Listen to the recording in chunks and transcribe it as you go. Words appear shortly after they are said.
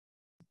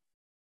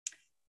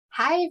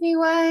Hi,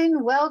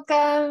 everyone.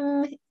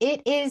 Welcome.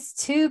 It is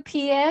 2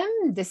 p.m.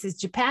 This is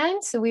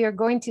Japan, so we are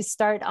going to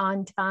start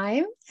on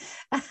time.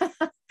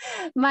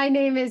 My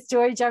name is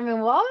George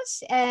Armin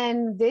Walsh,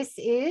 and this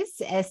is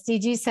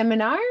SDG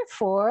Seminar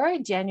for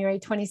January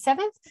 27th,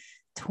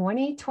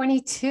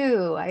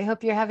 2022. I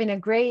hope you're having a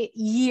great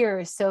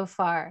year so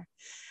far.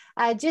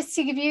 Just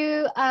to give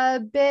you a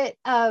bit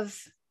of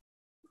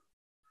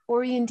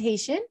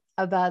orientation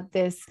about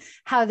this,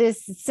 how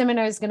this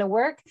seminar is going to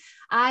work.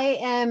 I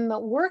am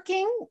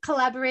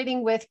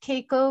collaborating with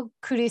Keiko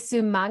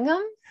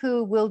Kurisu-Mangum,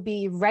 who will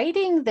be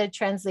writing the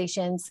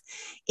translations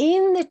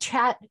in the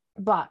chat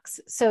box.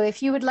 So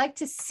if you would like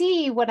to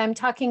see what I'm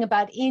talking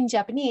about in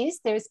Japanese,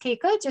 there's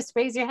Keiko. Just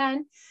raise your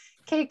hand.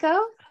 Keiko,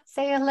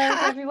 say hello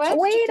to everyone.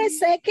 Wait a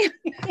second.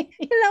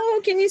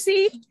 Hello, can you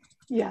see?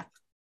 Yeah,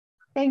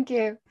 thank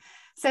you.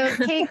 So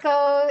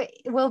Keiko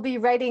will be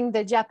writing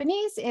the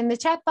Japanese in the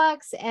chat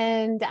box,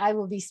 and I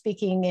will be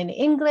speaking in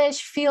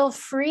English. Feel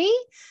free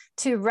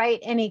to write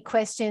any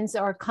questions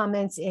or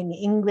comments in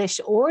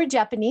English or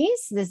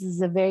Japanese. This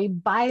is a very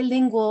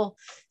bilingual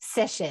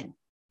session.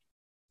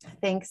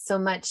 Thanks so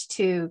much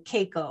to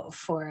Keiko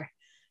for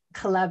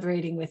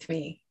collaborating with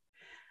me.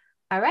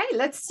 All right,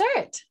 let's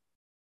start.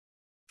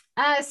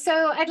 So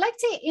I'd like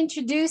to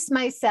introduce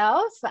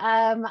myself.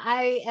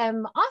 I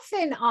am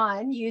often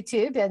on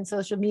YouTube and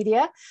social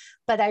media,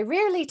 but I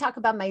rarely talk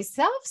about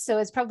myself, so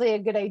it's probably a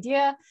good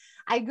idea.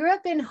 I grew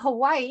up in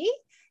Hawaii,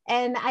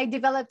 and I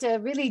developed a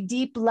really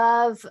deep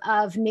love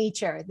of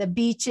nature, the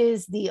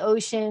beaches, the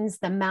oceans,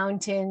 the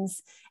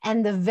mountains,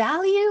 and the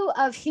value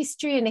of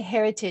history and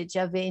heritage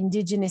of the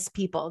indigenous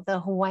people,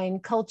 the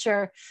Hawaiian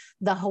culture,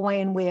 the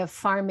Hawaiian way of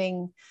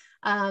farming.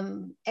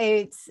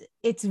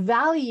 Its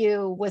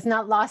value was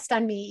not lost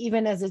on me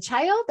even as a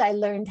child. I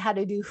learned how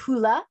to do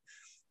hula,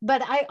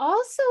 but I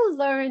also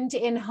learned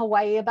in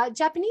Hawaii about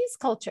Japanese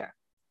culture.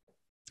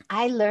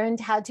 I learned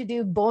how to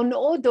do bon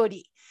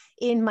odori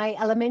in my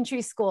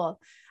elementary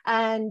school,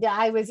 and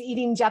I was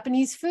eating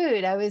Japanese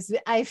food.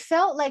 I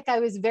felt like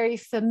I was very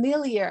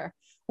familiar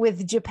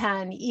with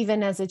Japan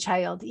even as a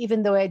child,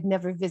 even though I'd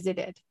never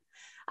visited.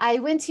 I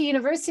went to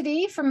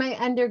university for my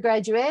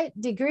undergraduate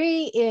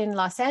degree in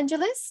Los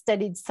Angeles,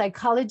 studied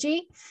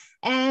psychology.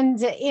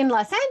 And in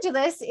Los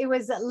Angeles, it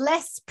was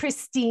less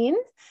pristine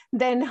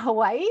than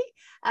Hawaii.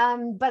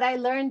 But I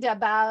learned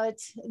about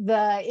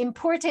the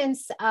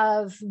importance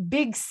of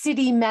big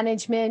city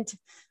management,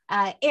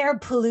 air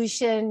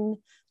pollution,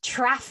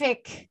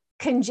 traffic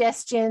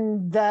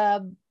congestion,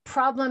 the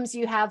problems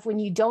you have when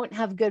you don't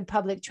have good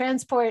public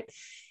transport.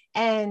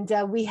 And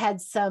we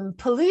had some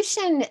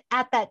pollution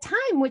at that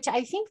time, which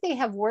I think they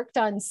have worked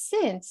on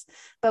since.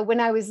 But when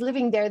I was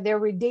living there, there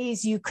were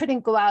days you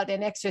couldn't go out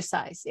and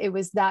exercise. It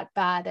was that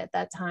bad at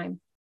that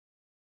time.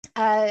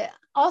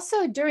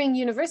 Also, during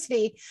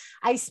university,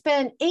 I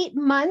spent 8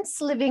 months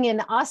living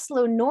in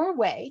Oslo,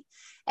 Norway.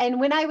 And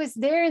when I was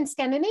there in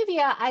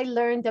Scandinavia, I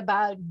learned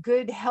about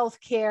good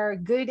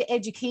healthcare, good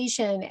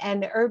education,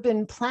 and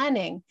urban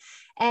planning.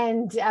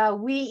 And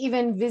we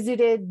even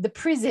visited the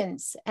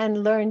prisons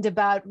and learned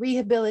about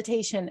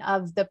rehabilitation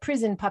of the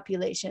prison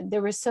population.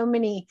 There were so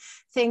many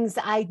things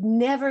I'd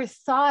never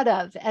thought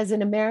of as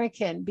an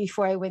American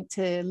before I went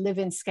to live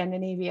in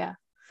Scandinavia.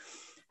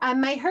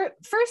 My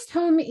first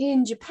home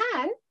in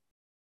Japan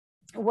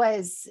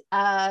was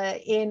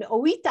in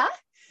Oita,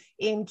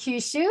 in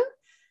Kyushu,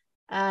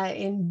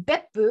 in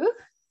Beppu,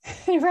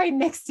 right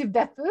next to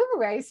Beppu,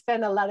 where I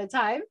spent a lot of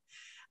time.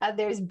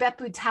 There's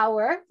Beppu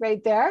Tower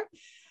right there.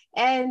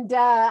 And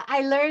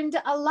I learned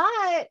a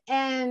lot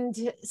and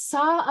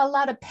saw a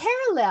lot of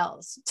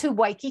parallels to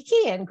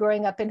Waikiki and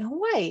growing up in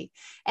Hawaii,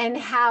 and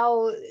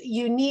how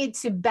you need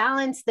to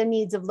balance the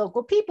needs of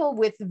local people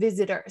with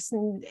visitors.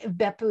 And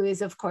Beppu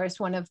is, of course,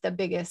 one of the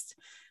biggest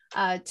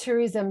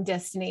tourism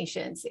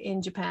destinations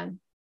in Japan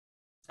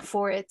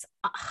for its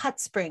hot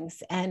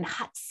springs and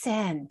hot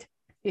sand.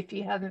 If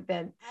you haven't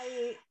been.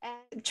 I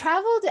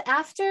traveled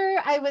after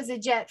I was a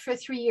jet for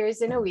 3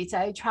 years in Oita.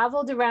 I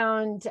traveled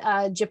around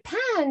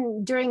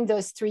Japan during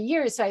those 3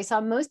 years. So I saw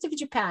most of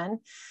Japan.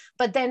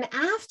 But then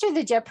after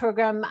the jet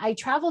program, I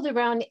traveled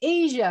around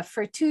Asia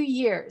for 2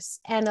 years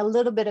and a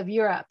little bit of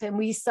Europe. And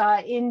we saw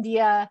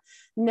India,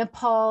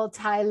 Nepal,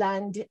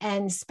 Thailand,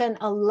 and spent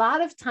a lot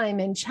of time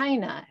in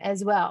China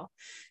as well.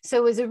 So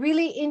it was a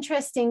really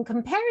interesting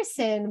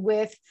comparison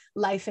with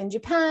life in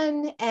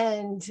Japan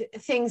and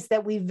things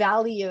that we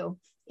value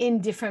in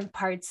different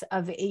parts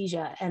of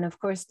Asia, and of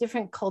course,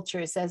 different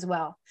cultures as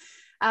well.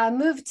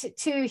 Moved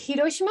to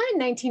Hiroshima in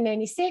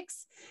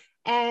 1996.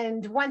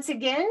 And once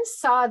again,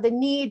 saw the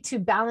need to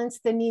balance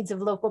the needs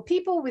of local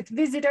people with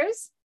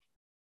visitors.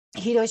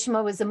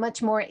 Hiroshima was a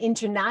much more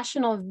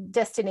international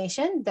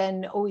destination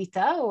than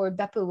Oita or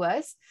Beppu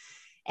was.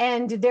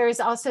 And there's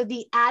also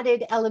the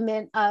added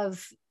element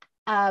of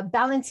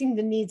balancing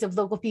the needs of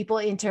local people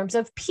in terms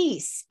of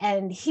peace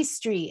and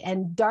history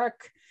and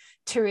dark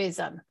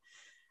tourism,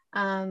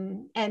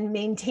 and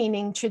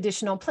maintaining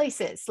traditional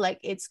places like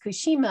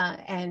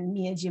Itsukushima and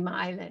Miyajima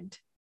Island.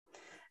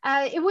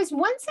 It was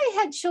once I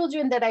had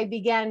children that I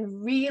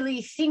began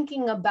really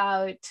thinking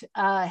about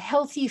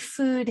healthy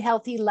food,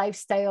 healthy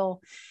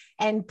lifestyle,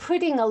 and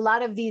putting a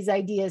lot of these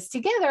ideas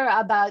together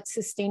about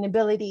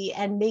sustainability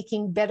and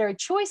making better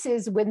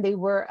choices when they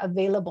were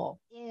available.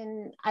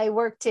 I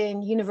worked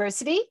in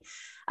university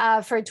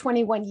for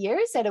 21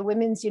 years at a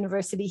women's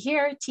university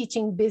here,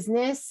 teaching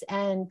business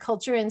and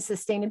culture and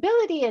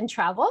sustainability and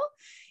travel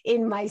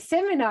in my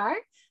seminar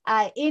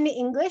in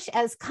English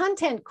as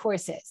content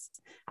courses.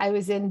 I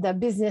was in the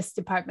business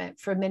department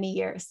for many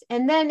years.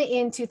 And then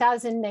in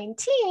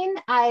 2019,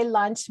 I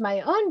launched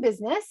my own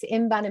business,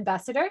 Inbound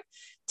Ambassador,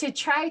 to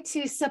try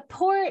to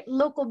support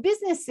local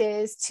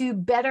businesses to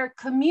better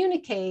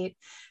communicate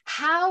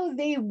how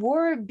they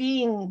were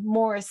being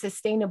more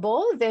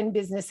sustainable than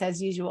business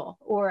as usual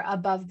or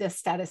above the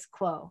status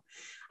quo.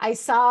 I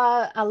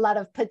saw a lot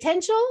of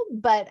potential,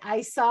 but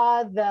I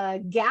saw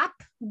the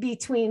gap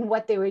between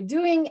what they were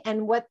doing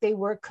and what they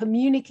were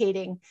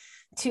communicating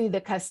to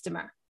the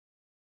customer.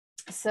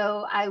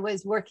 So I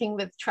was working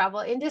with travel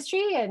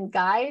industry and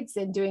guides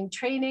and doing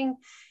training.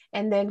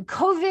 And then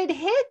COVID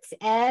hit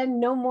and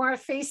no more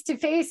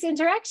face-to-face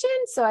interaction.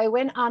 So I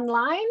went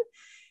online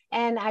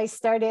and I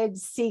started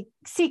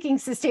Seeking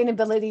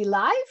Sustainability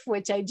Live,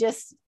 which I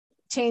just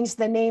changed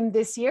the name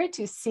this year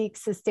to Seek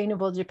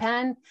Sustainable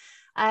Japan.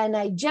 And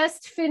I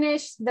just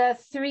finished the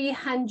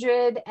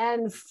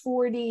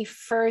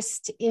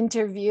 341st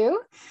interview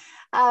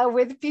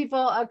with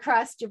people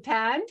across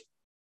Japan.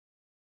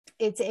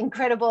 It's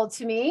incredible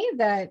to me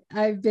that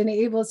I've been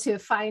able to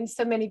find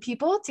so many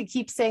people to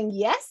keep saying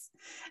yes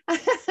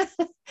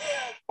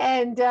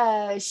and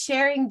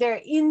sharing their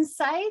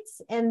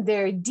insights and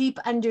their deep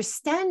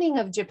understanding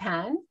of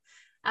Japan.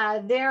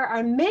 There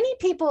are many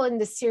people in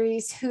the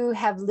series who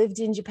have lived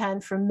in Japan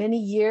for many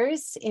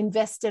years,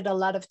 invested a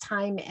lot of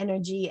time,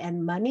 energy,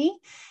 and money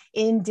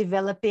in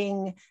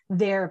developing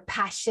their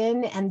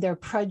passion and their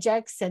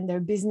projects and their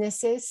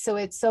businesses. So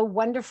it's so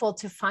wonderful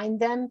to find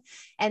them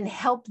and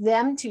help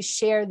them to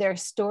share their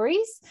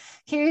stories.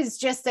 Here's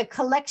just a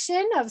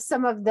collection of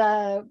some of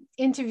the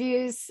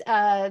interviews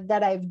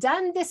that I've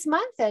done this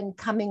month and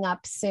coming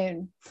up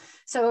soon.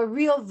 So a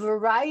real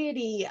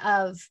variety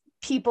of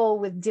people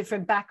with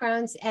different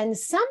backgrounds. And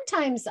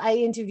sometimes I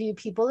interview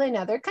people in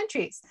other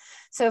countries.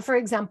 So for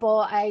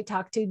example, I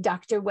talked to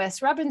Dr.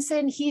 Wes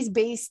Robinson. He's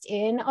based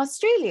in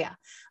Australia,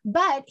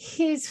 but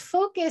his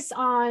focus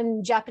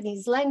on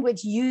Japanese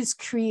language used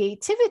creatively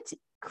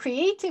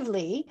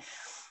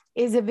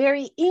is a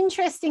very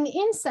interesting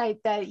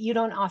insight that you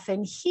don't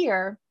often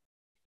hear.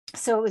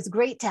 So it was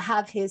great to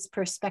have his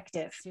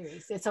perspective.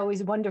 It's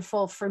always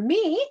wonderful for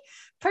me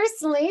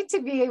personally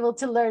to be able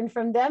to learn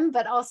from them,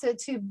 but also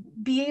to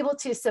be able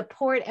to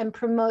support and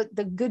promote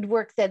the good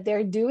work that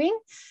they're doing.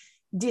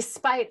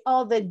 Despite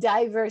all the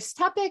diverse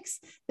topics,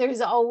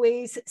 there's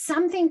always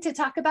something to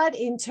talk about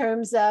in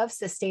terms of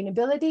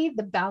sustainability,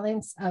 the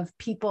balance of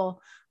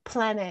people,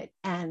 planet,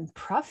 and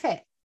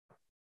profit.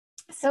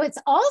 So it's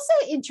also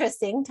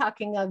interesting,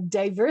 talking of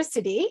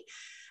diversity,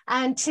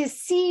 and to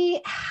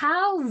see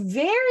how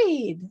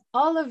varied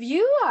all of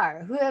you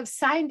are who have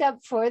signed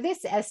up for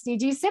this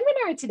SDG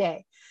seminar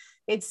today.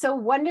 It's so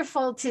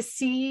wonderful to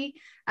see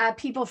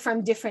people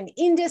from different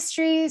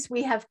industries.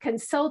 We have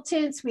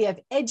consultants, we have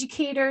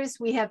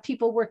educators, we have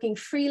people working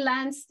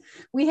freelance,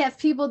 we have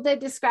people that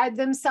describe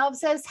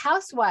themselves as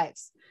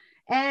housewives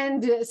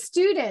and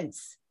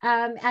students,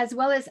 as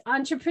well as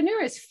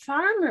entrepreneurs,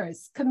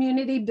 farmers,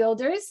 community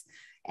builders,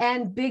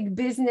 and big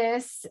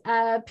business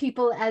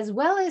people, as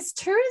well as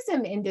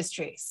tourism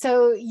industry.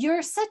 So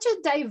you're such a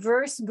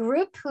diverse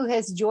group who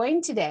has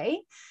joined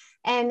today.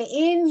 And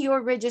in your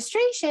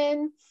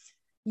registration,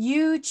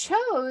 you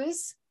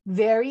chose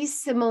very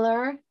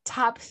similar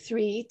top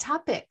 3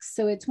 topics.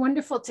 So it's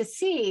wonderful to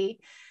see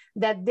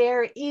that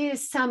there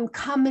is some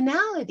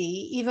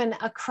commonality even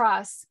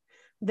across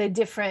the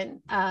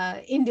different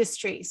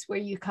industries where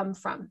you come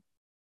from.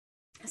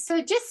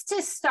 So just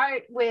to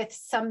start with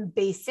some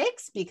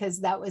basics, because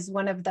that was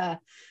one of the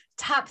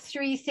top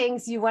 3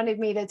 things you wanted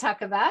me to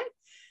talk about.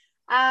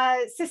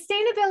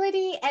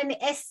 Sustainability and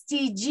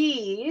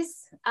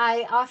SDGs,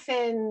 I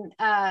often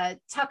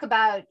talk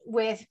about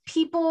with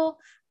people,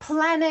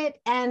 planet,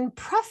 and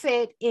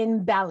profit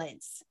in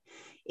balance.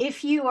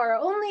 If you are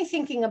only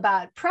thinking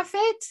about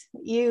profit,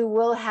 you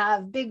will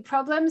have big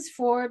problems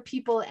for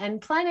people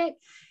and planet,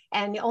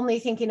 and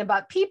only thinking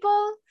about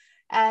people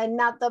and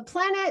not the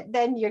planet,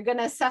 then you're going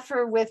to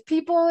suffer with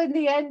people in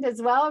the end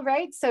as well,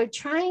 right? So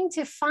trying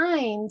to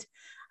find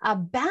a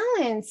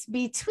balance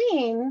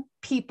between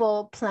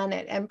people,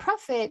 planet, and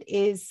profit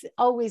is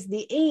always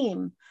the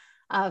aim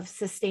of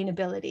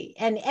sustainability.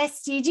 And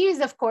SDGs,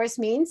 of course,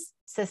 means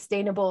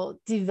Sustainable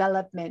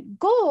Development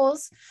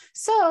Goals.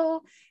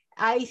 So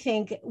I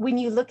think when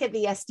you look at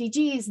the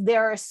SDGs,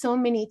 there are so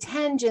many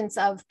tangents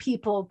of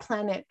people,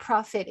 planet,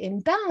 profit in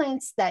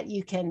balance that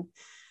you can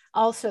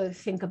also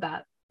think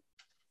about.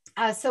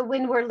 So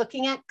when we're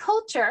looking at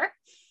culture,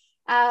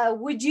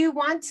 would you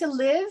want to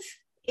live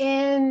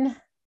in,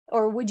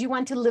 or would you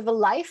want to live a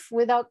life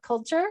without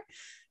culture?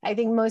 I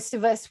think most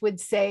of us would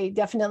say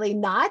definitely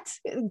not.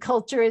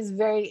 Culture is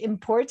very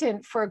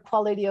important for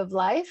quality of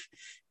life.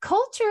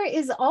 Culture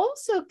is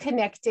also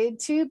connected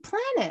to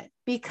planet,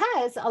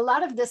 because a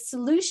lot of the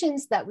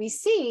solutions that we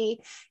see,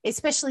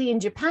 especially in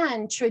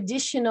Japan,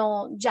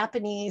 traditional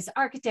Japanese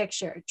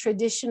architecture,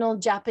 traditional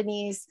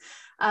Japanese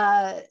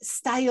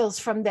styles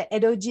from the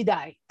Edo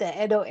Jidai,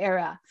 the Edo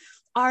era,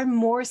 are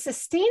more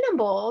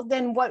sustainable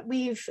than what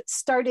we've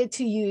started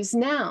to use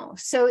now.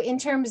 So in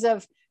terms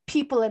of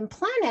people and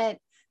planet,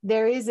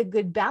 there is a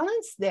good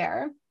balance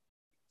there.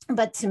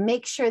 But to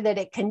make sure that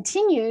it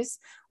continues,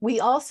 we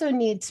also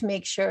need to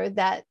make sure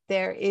that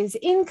there is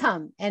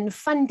income and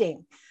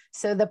funding.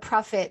 So the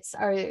profits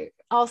are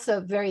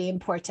also very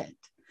important.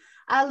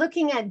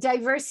 Looking at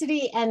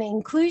diversity and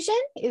inclusion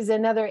is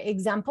another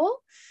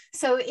example.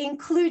 So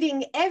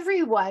including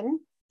everyone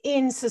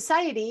in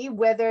society,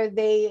 whether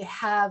they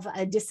have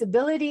a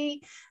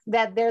disability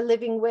that they're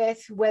living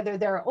with, whether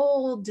they're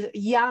old,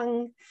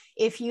 young,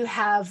 if you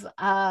have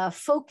a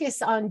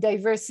focus on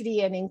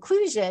diversity and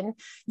inclusion,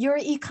 your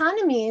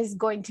economy is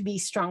going to be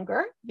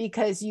stronger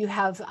because you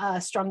have a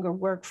stronger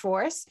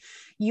workforce.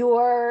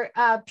 Your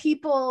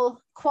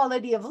people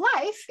quality of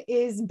life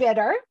is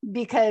better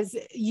because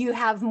you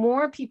have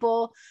more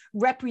people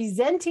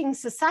representing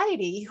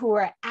society who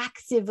are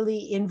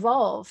actively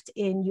involved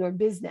in your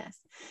business.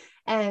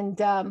 And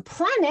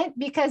planet,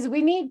 because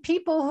we need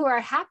people who are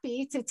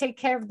happy to take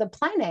care of the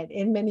planet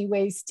in many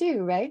ways too,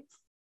 right?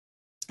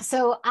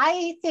 So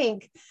I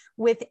think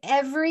with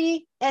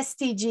every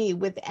SDG,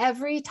 with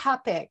every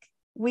topic,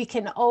 we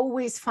can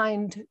always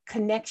find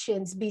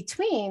connections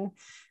between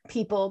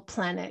people,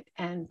 planet,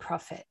 and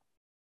profit.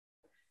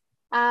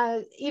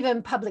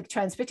 Even public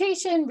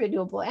transportation,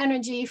 renewable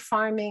energy,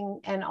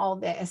 farming, and all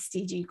the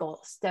SDG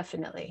goals,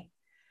 definitely.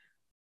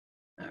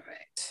 All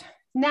right.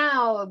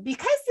 Now,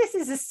 because this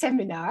is a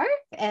seminar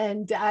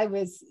and I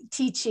was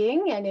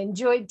teaching and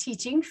enjoyed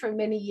teaching for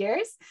many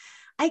years,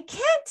 I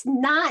can't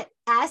not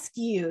ask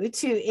you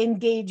to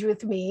engage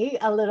with me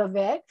a little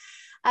bit.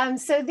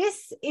 So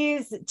this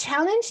is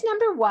challenge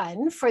number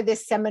 1 for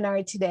this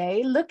seminar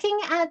today, looking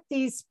at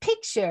these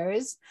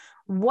pictures.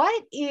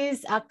 What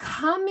is a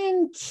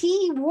common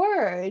key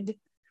word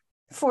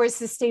for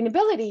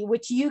sustainability,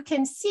 which you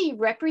can see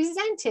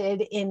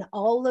represented in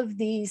all of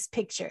these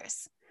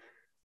pictures?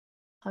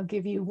 I'll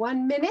give you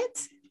 1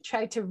 minute.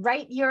 Try to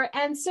write your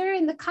answer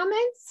in the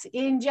comments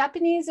in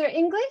Japanese or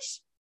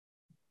English.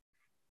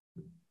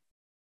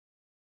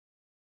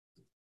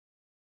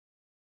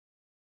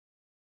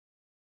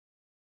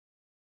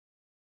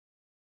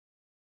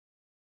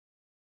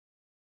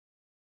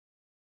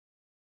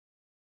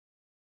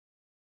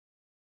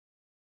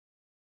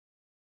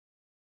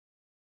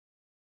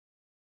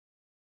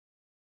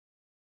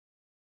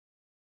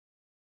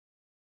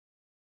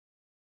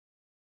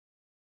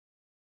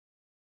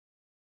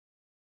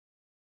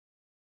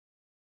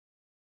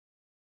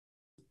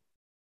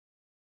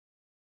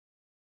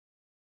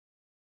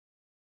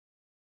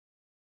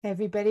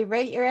 Everybody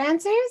write your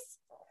answers?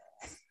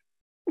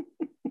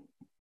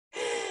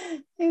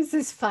 This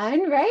is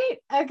fun, right?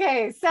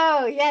 Okay,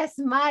 so yes,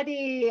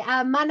 Mari,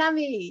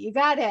 Manami, you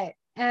got it.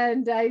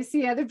 And I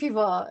see other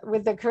people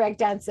with the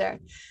correct answer.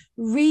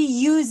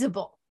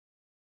 Reusable.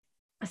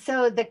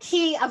 So the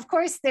key, of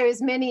course,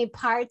 there's many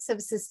parts of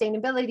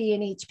sustainability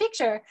in each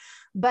picture,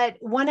 but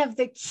one of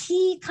the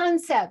key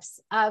concepts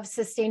of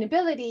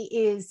sustainability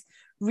is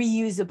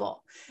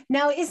reusable.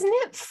 Now, isn't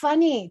it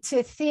funny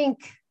to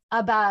think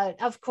about,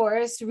 of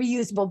course,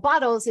 reusable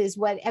bottles is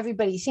what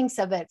everybody thinks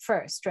of at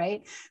first,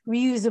 right?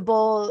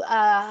 Reusable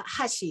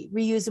hashi,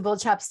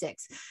 reusable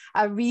chopsticks,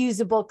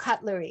 reusable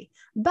cutlery,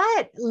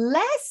 but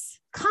less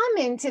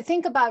common to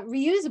think about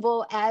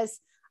reusable as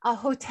a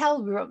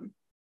hotel room.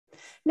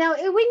 Now,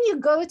 when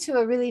you go to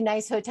a really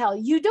nice hotel,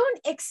 you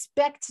don't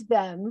expect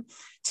them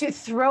to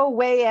throw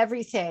away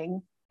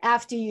everything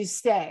after you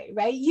stay,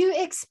 right? You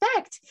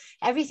expect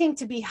everything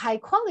to be high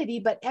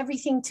quality, but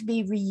everything to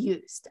be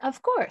reused,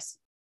 of course.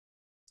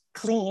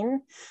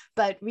 Clean,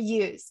 but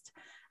reused.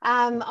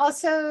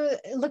 Also,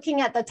 looking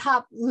at the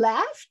top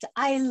left,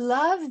 I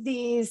love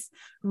these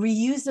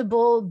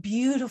reusable,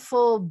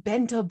 beautiful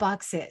bento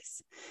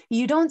boxes.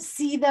 You don't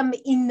see them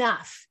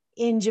enough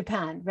in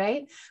Japan,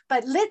 right?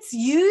 But let's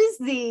use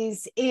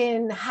these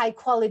in high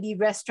quality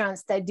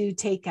restaurants that do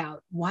takeout.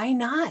 Why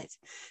not?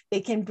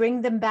 They can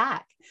bring them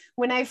back.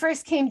 When I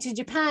first came to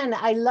Japan,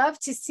 I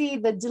loved to see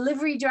the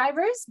delivery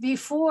drivers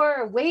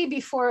way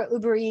before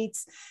Uber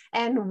Eats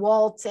and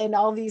Wolt and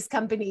all these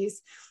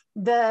companies.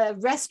 The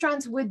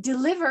restaurants would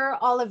deliver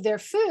all of their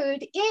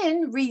food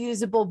in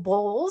reusable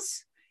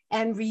bowls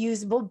and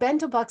reusable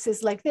bento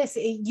boxes like this.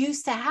 It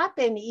used to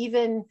happen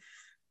even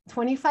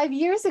 25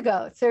 years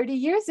ago, 30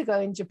 years ago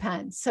in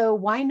Japan. So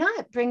why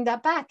not bring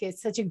that back?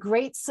 It's such a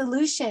great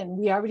solution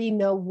we already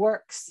know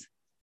works.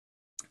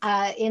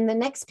 In the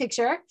next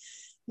picture,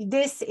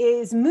 this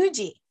is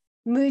Muji.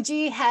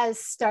 Muji has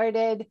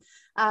started,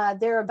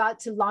 they're about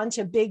to launch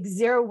a big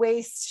zero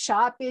waste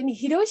shop in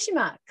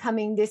Hiroshima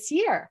coming this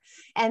year.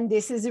 And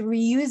this is a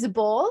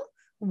reusable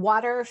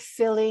water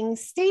filling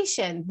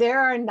station. There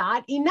are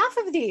not enough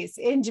of these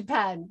in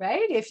Japan,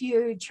 right? If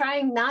you're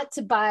trying not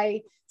to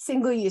buy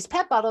single-use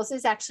PET bottles,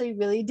 it's actually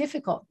really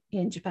difficult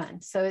in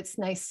Japan. So it's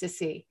nice to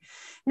see.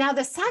 Now,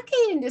 the sake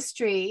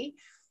industry,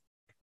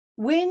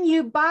 when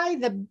you buy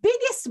the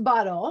biggest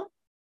bottle,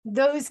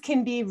 those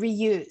can be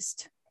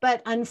reused.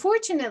 But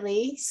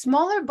unfortunately,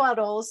 smaller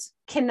bottles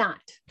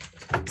cannot.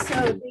 So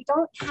they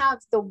don't have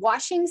the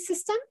washing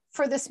system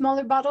for the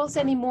smaller bottles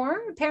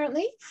anymore,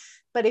 apparently.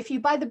 But if you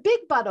buy the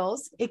big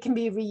bottles, it can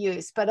be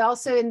reused. But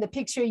also in the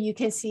picture, you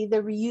can see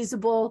the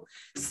reusable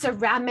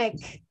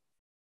ceramic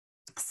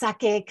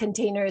sake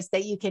containers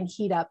that you can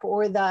heat up,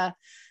 or the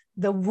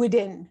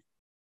wooden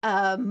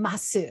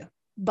masu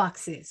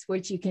boxes,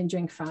 which you can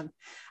drink from.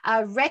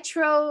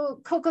 Retro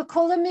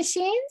Coca-Cola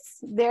machines,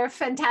 they're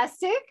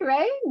fantastic,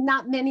 right?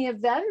 Not many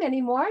of them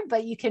anymore,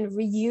 but you can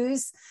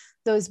reuse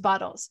those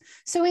bottles.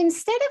 So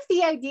instead of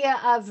the idea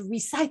of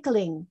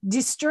recycling,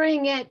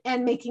 destroying it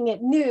and making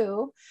it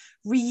new,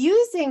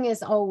 reusing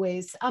is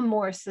always a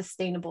more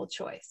sustainable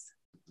choice.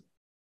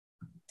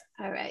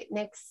 All right,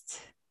 next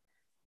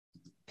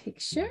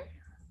picture.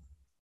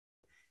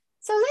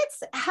 So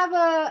let's have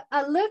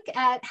a look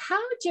at how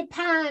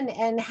Japan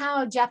and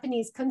how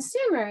Japanese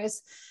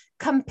consumers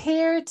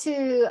compare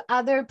to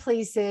other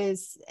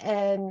places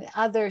and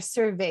other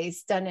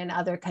surveys done in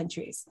other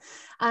countries.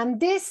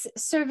 This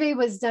survey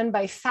was done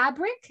by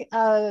Fabric,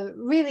 a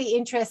really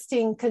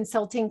interesting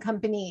consulting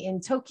company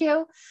in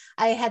Tokyo.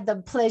 I had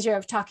the pleasure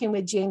of talking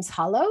with James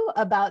Hollow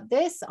about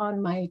this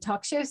on my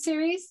talk show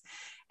series.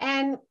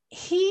 And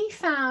he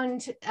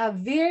found a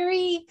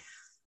very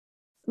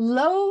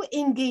low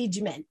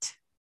engagement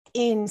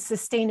in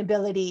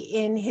sustainability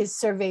in his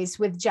surveys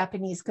with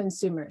Japanese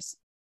consumers.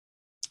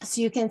 So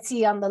you can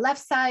see on the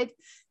left side,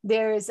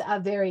 there's a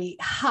very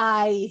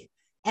high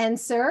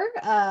answer,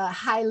 a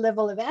high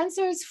level of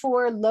answers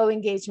for low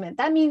engagement.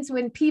 That means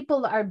when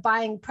people are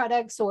buying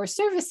products or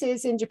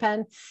services in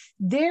Japan,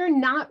 they're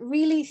not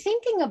really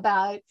thinking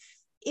about,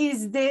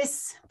 is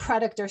this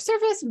product or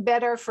service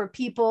better for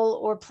people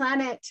or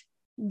planet?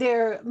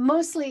 They're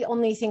mostly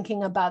only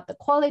thinking about the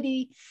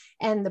quality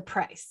and the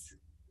price.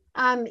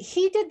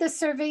 He did the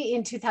survey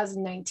in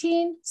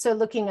 2019. So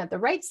looking at the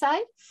right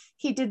side,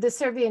 he did the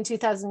survey in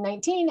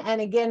 2019 and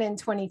again in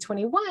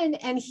 2021.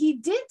 And he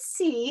did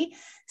see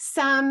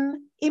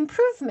some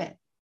improvement,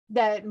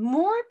 that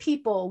more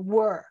people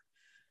were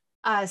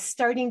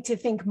starting to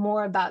think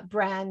more about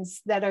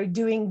brands that are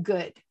doing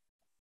good,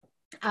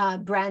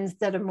 brands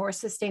that are more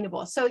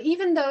sustainable. So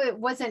even though it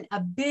wasn't a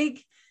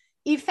big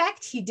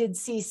effect, he did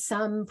see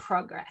some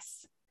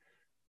progress.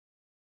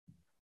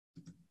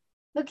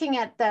 Looking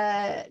at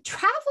the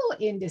travel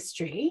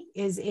industry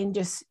is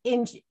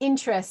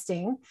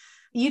interesting.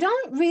 You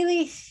don't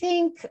really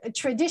think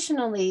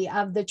traditionally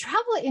of the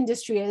travel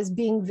industry as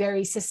being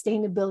very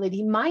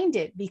sustainability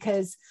minded,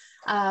 because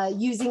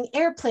using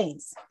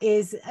airplanes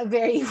is a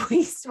very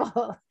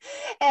wasteful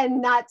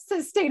and not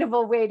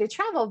sustainable way to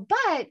travel.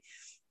 But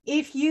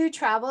if you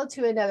travel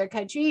to another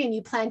country and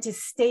you plan to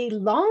stay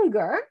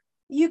longer,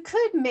 you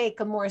could make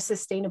a more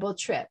sustainable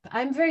trip.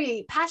 I'm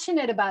very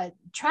passionate about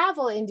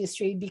travel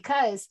industry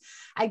because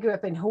I grew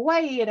up in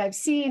Hawaii and I've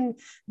seen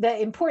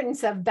the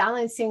importance of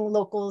balancing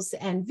locals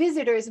and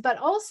visitors, but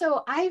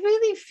also I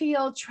really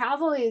feel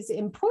travel is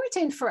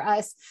important for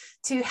us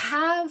to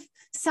have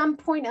some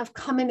point of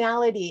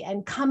commonality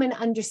and common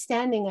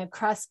understanding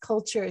across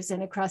cultures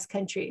and across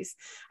countries.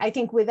 I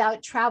think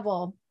without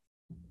travel,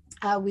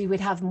 we would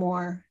have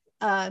more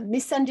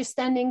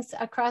misunderstandings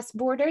across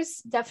borders,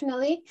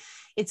 definitely.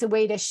 It's a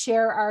way to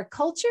share our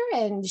culture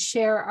and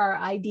share our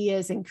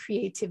ideas and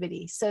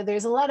creativity. So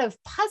there's a lot of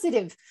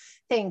positive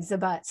things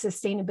about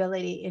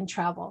sustainability in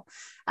travel.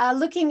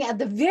 Looking at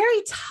the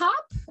very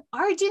top,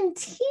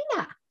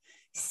 Argentina.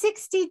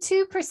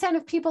 62%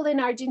 of people in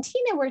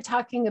Argentina were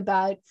talking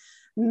about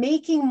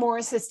making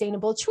more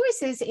sustainable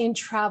choices in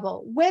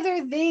travel,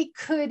 whether they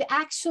could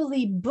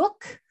actually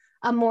book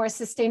a more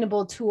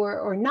sustainable tour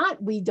or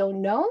not, we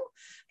don't know,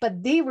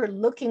 but they were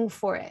looking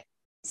for it,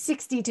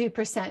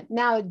 62%.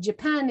 Now,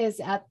 Japan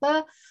is at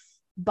the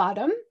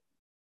bottom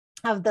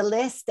of the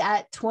list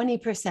at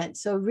 20%.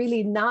 So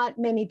really not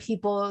many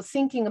people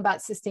thinking about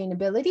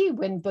sustainability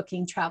when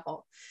booking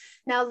travel.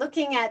 Now,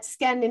 looking at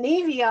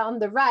Scandinavia on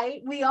the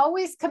right, we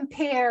always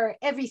compare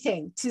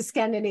everything to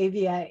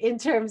Scandinavia in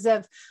terms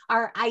of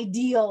our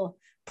ideal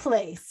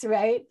place,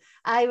 right?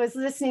 I was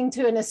listening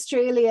to an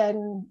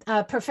Australian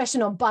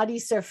professional body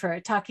surfer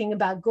talking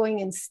about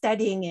going and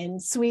studying in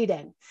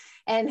Sweden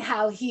and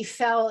how he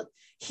felt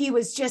he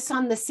was just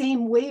on the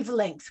same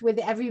wavelength with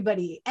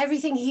everybody.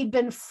 Everything he'd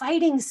been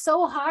fighting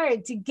so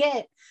hard to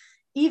get,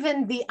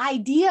 even the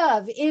idea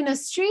of in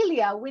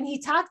Australia, when he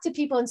talked to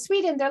people in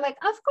Sweden, they're like,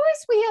 of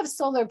course we have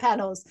solar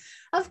panels.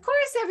 Of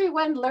course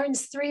everyone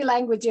learns 3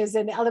 languages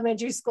in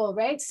elementary school,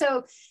 right?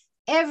 So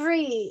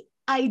every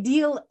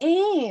ideal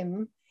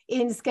aim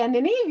in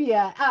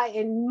Scandinavia,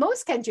 in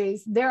most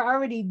countries, they're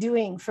already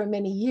doing for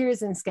many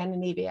years in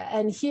Scandinavia.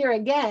 And here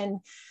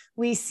again,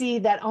 we see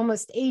that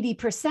almost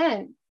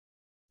 80%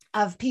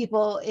 of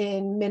people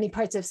in many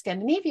parts of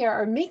Scandinavia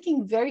are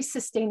making very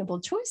sustainable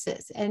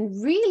choices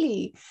and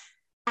really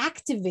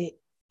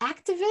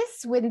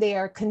activists when they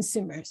are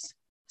consumers.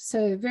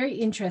 So very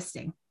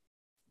interesting.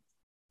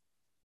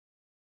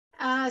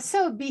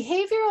 So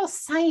behavioral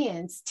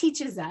science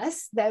teaches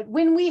us that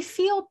when we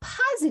feel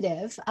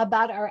positive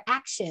about our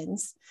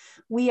actions,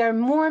 we are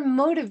more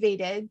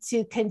motivated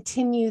to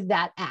continue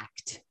that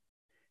act.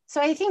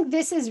 So I think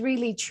this is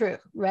really true,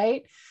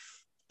 right?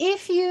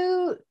 If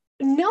you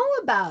know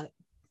about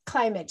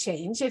climate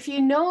change, if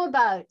you know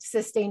about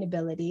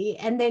sustainability,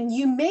 and then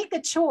you make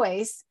a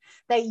choice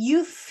that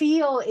you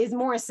feel is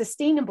more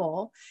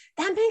sustainable,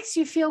 that makes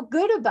you feel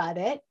good about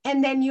it.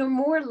 And then you're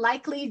more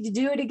likely to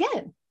do it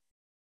again.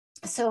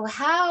 So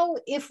how,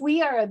 if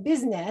we are a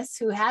business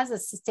who has a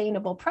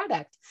sustainable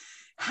product,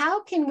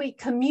 how can we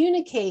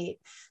communicate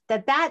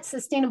that that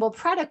sustainable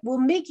product will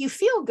make you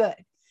feel good?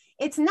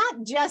 It's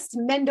not just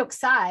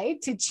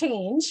mendoksai to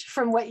change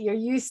from what you're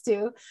used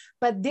to,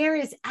 but there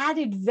is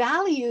added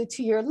value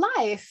to your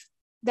life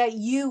that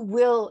you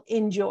will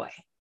enjoy,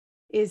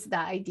 is the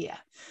idea.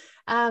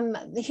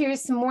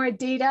 Here's some more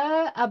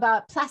data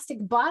about plastic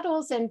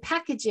bottles and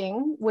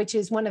packaging, which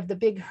is one of the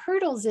big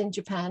hurdles in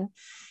Japan.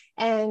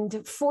 And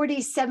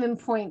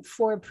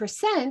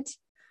 47.4%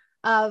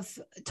 of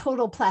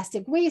total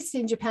plastic waste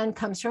in Japan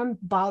comes from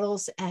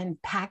bottles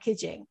and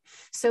packaging.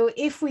 So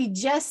if we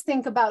just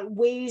think about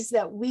ways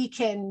that we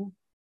can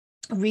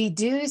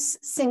reduce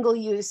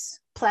single-use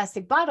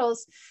plastic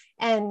bottles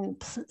and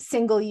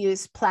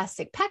single-use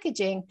plastic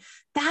packaging,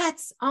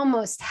 that's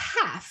almost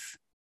half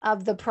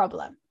of the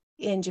problem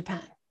in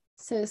Japan.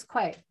 So it's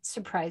quite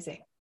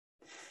surprising.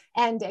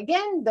 And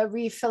again, the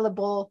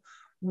refillable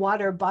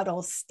water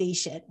bottle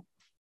station.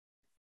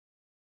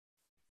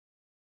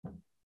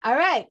 All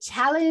right,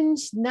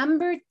 challenge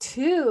number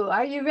 2.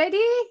 Are you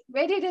ready?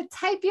 Ready to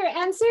type your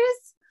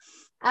answers?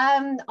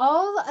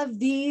 All of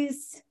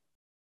these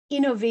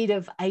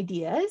innovative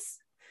ideas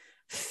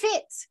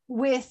fit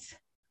with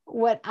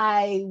what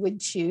I would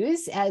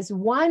choose as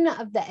one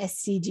of the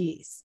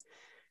SDGs.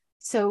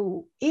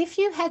 So if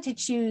you had to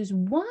choose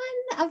one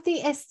of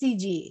the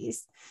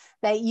SDGs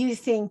that you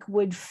think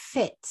would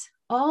fit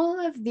all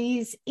of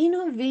these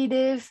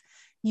innovative,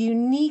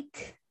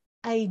 unique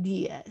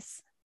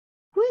ideas,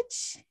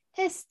 which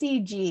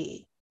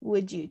SDG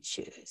would you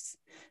choose?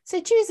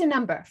 So choose a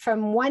number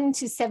from 1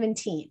 to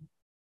 17.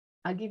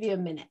 I'll give you a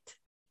minute.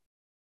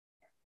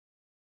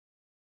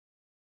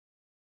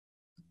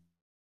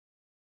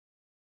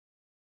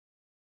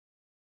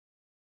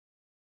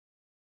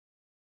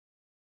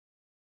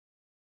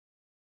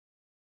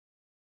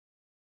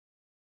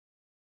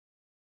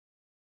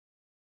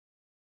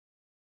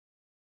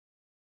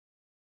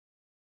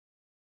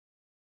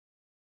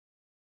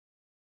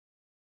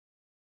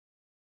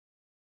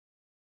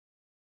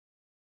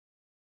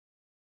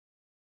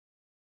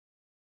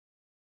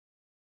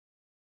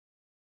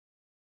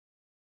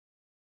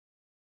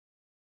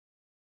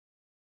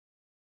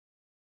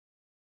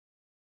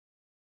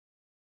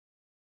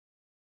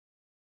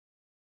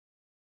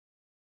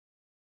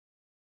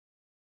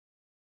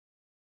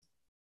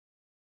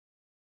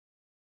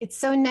 It's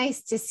so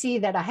nice to see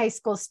that a high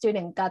school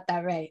student got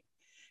that right.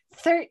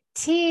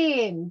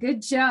 13,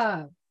 good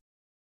job.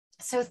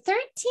 So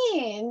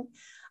 13,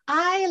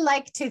 I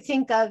like to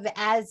think of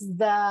as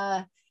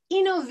the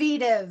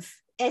innovative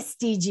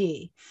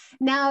SDG.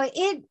 Now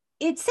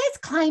it says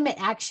climate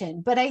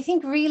action, but I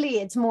think really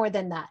it's more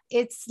than that.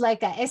 It's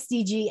like a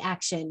SDG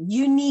action,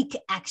 unique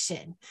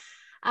action.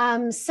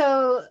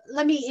 So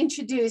let me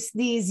introduce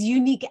these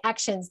unique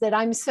actions that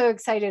I'm so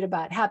excited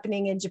about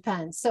happening in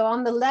Japan. So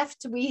on the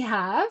left, we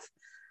have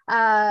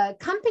a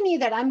company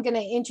that I'm going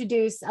to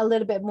introduce a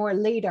little bit more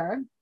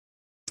later.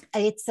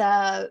 It's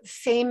a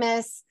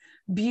famous,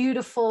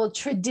 beautiful,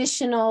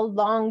 traditional,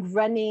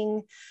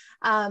 long-running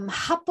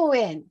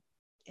Hapoen,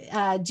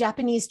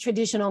 Japanese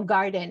traditional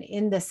garden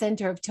in the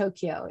center of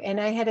Tokyo. And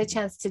I had a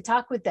chance to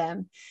talk with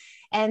them.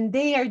 And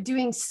they are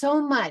doing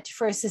so much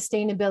for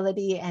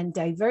sustainability and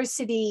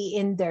diversity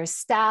in their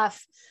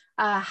staff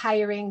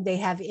hiring. They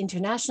have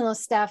international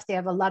staff. They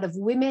have a lot of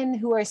women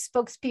who are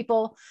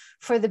spokespeople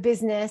for the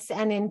business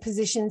and in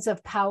positions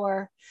of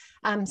power.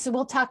 So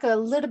we'll talk a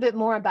little bit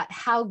more about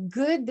how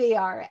good they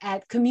are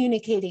at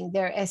communicating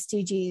their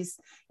SDGs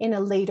in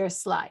a later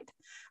slide.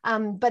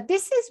 But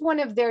this is one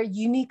of their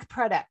unique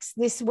products.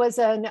 This was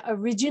an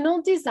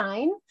original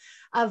design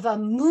of a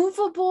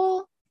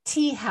movable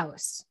tea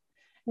house.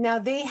 Now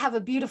they have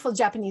a beautiful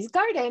Japanese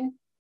garden,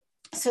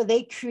 so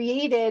they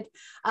created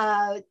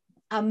a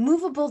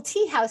movable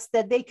tea house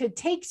that they could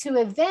take to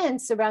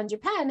events around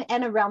Japan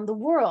and around the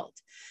world.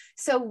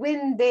 So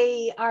when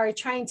they are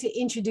trying to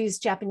introduce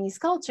Japanese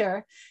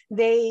culture,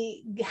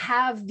 they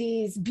have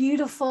these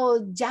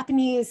beautiful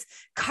Japanese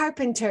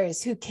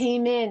carpenters who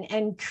came in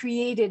and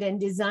created and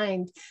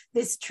designed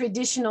this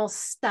traditional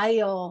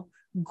style,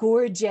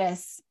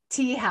 gorgeous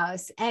tea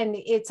house. And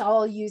it's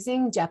all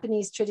using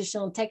Japanese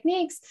traditional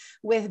techniques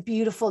with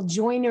beautiful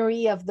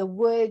joinery of the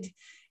wood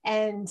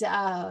and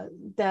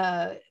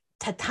the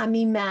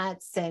tatami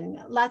mats and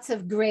lots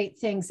of great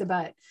things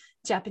about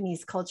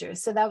Japanese culture.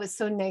 So that was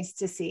so nice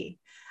to see.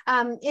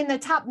 In the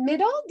top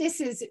middle,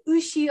 this is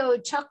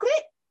Ushio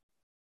Chocolate,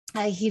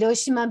 a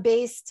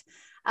Hiroshima-based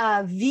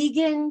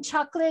vegan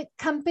chocolate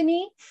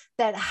company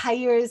that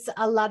hires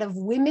a lot of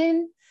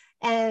women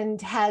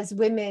and has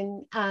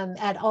women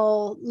at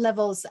all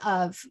levels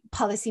of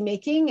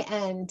policymaking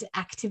and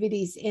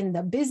activities in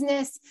the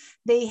business.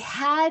 They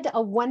had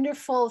a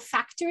wonderful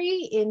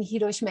factory in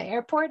Hiroshima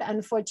Airport.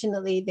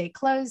 Unfortunately, they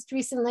closed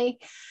recently.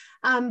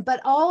 But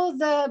all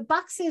the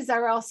boxes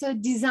are also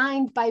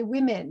designed by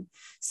women.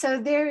 So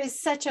there is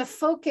such a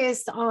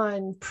focus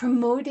on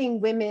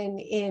promoting women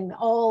in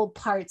all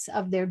parts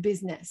of their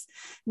business.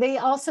 They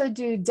also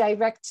do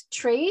direct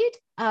trade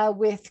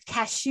with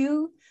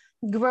cashew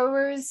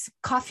growers,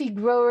 coffee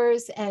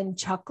growers, and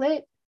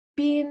chocolate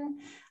bean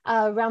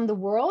around the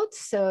world.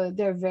 So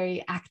they're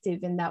very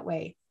active in that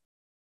way.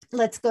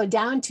 Let's go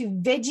down to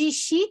Veggie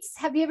Sheets.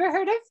 Have you ever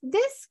heard of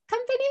this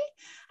company?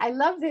 I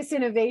love this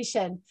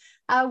innovation.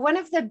 One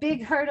of the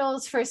big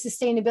hurdles for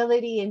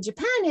sustainability in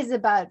Japan is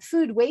about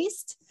food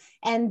waste.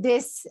 And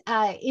this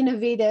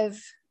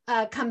innovative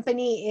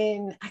company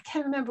in, I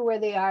can't remember where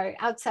they are,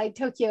 outside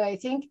Tokyo, I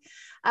think.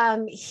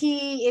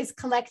 He is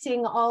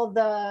collecting all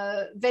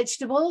the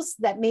vegetables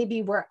that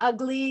maybe were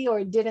ugly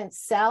or didn't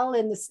sell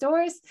in the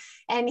stores.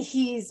 And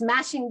he's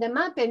mashing them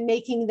up and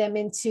making them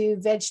into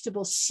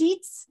vegetable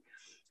sheets,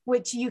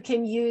 which you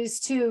can use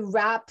to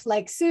wrap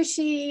like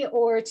sushi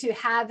or to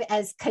have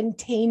as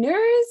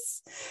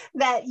containers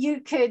that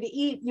you could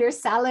eat your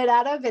salad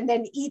out of and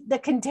then eat the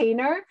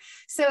container.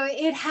 So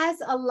it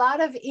has a lot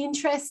of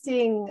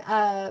interesting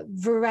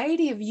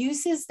variety of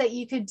uses that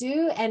you could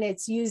do, and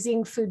it's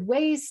using food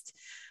waste.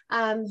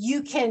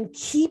 You can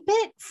keep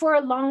it for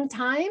a long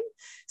time.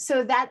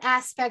 So that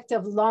aspect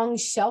of long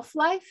shelf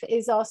life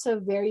is also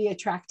very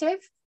attractive.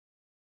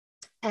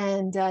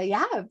 And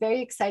yeah, very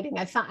exciting.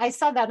 I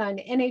saw that on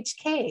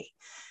NHK.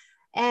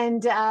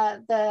 And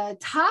the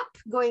top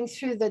going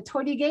through the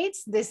Torii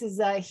gates, this is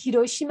a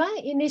Hiroshima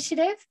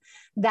initiative.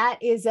 That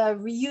is a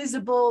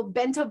reusable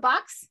bento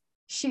box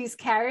she's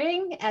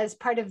carrying as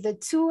part of the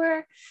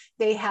tour.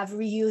 They have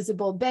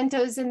reusable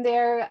bentos in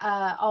there.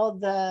 All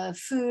the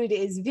food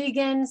is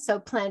vegan, so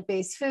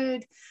plant-based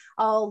food.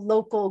 All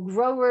local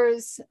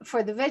growers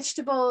for the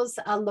vegetables.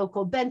 A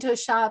local bento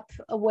shop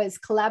was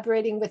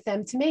collaborating with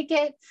them to make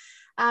it.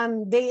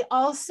 They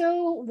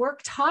also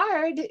worked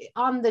hard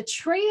on the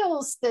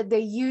trails that they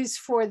use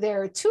for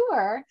their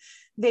tour.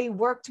 They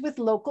worked with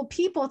local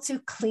people to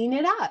clean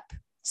it up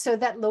so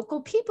that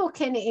local people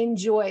can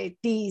enjoy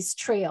these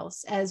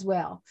trails as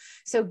well.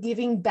 So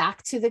giving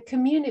back to the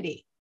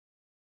community.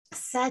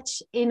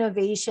 Such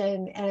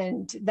innovation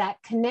and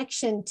that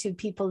connection to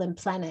people and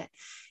planet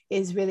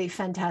is really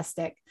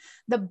fantastic.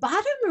 The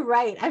bottom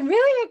right, I'm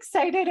really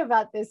excited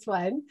about this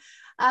one.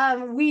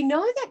 We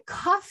know that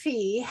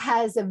coffee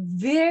has a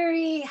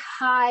very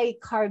high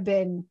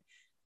carbon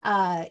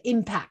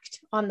impact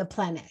on the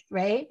planet,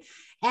 right?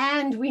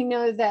 And we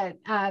know that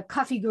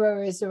coffee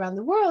growers around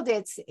the world,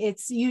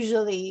 it's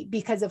usually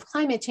because of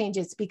climate change,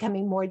 it's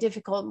becoming more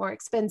difficult, more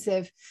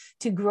expensive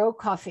to grow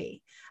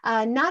coffee.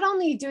 Not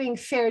only doing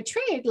fair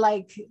trade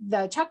like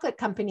the chocolate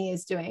company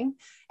is doing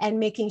and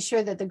making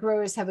sure that the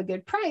growers have a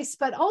good price,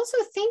 but also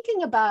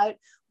thinking about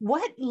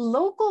what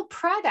local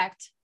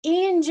product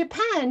in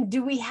Japan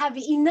do we have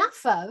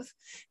enough of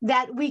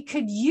that we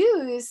could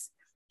use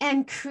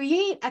and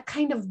create a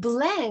kind of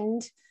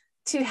blend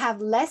to have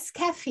less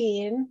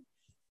caffeine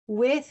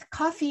with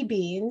coffee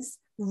beans,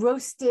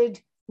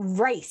 roasted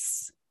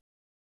rice.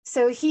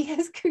 So he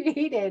has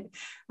created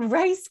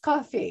rice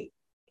coffee.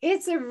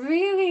 It's a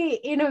really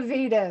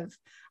innovative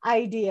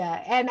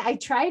idea. And I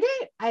tried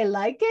it. I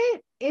like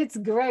it. It's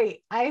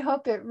great. I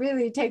hope it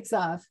really takes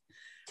off.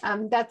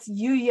 That's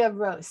Yuya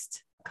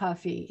Roast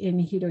Coffee in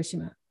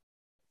Hiroshima.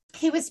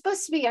 He was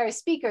supposed to be our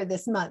speaker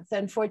this month.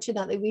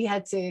 Unfortunately, we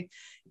had to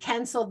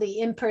cancel the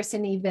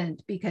in-person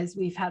event because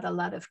we've had a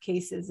lot of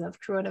cases of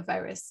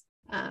coronavirus.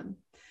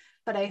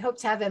 But I hope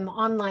to have him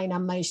online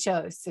on my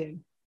show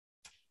soon.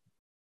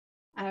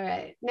 All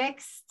right,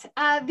 next.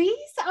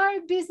 These are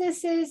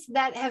businesses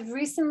that have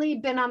recently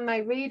been on my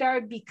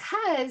radar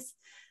because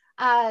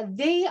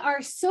they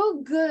are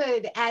so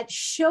good at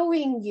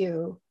showing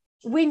you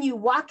when you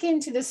walk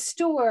into the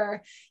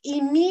store,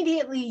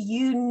 immediately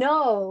you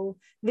know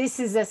this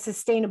is a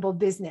sustainable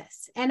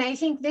business. And I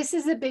think this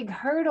is a big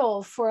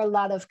hurdle for a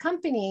lot of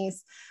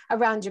companies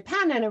around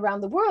Japan and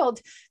around the world.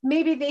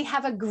 Maybe they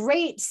have a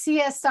great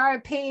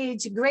CSR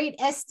page, great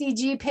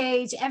SDG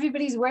page,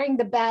 everybody's wearing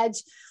the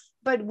badge.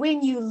 But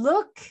when you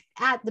look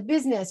at the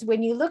business,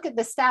 when you look at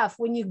the staff,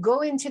 when you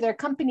go into their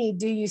company,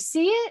 do you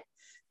see it?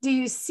 Do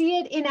you see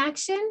it in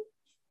action?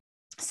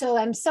 So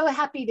I'm so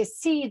happy to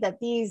see that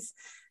these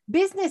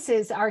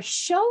businesses are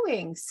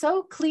showing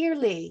so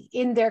clearly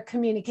in their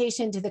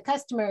communication to the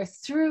customer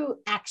through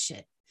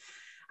action.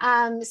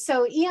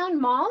 So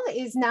Aeon Mall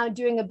is now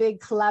doing a big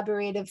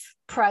collaborative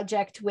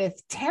project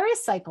with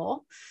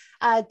TerraCycle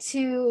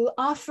to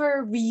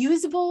offer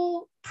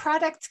reusable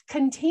product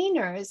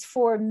containers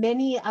for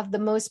many of the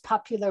most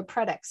popular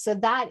products. So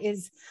that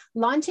is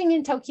launching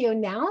in Tokyo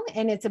now,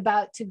 and it's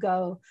about to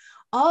go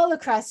all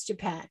across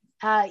Japan.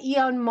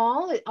 Aeon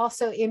Mall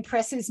also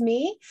impresses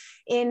me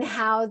in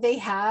how they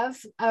have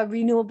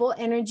renewable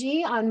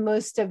energy on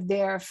most of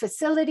their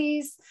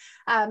facilities.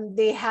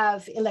 They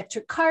have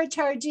electric car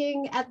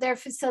charging at their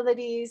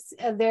facilities.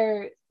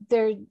 They're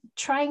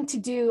trying to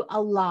do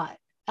a lot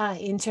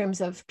in terms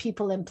of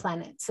people and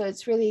planet. So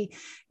it's really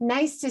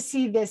nice to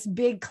see this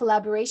big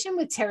collaboration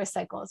with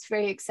TerraCycle. It's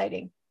very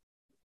exciting.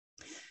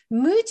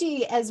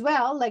 Muji as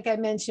well, like I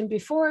mentioned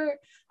before,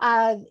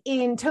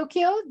 in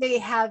Tokyo, they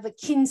have a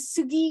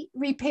kintsugi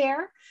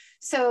repair.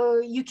 So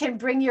you can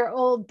bring your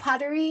old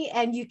pottery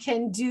and you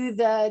can do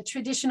the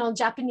traditional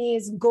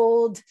Japanese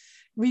gold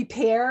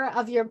repair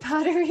of your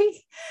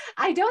pottery.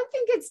 I don't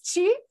think it's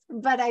cheap,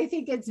 but I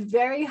think it's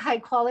very high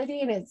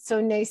quality, and it's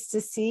so nice to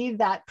see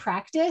that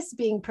practice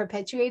being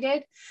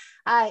perpetuated.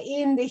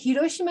 In the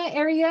Hiroshima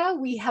area,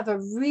 we have a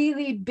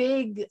really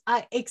big,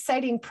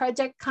 exciting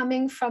project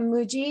coming from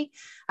Muji,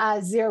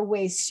 Zero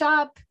Waste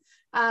Shop,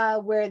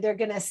 where they're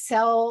going to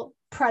sell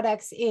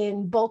products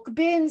in bulk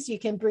bins. You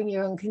can bring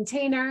your own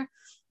container.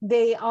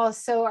 They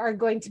also are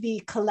going to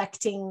be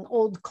collecting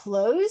old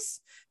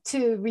clothes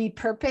to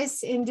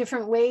repurpose in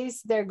different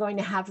ways. They're going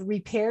to have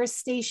repair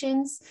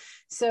stations.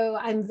 So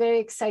I'm very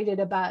excited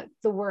about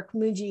the work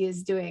Muji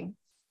is doing.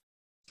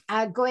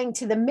 Going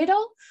to the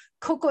middle,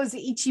 Coco's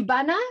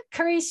Ichibana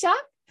curry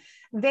shop.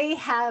 They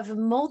have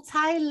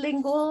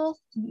multilingual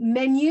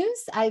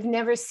menus. I've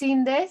never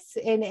seen this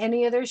in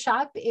any other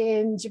shop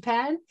in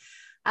Japan.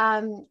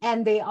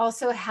 And they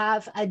also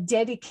have a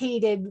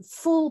dedicated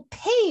full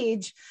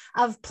page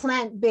of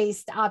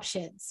plant-based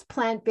options.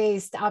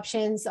 Plant-based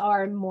options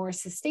are more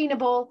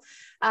sustainable.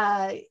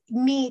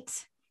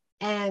 Meat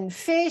and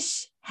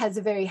fish has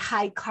a very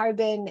high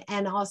carbon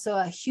and also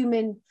a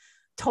human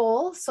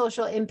toll,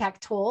 social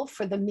impact toll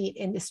for the meat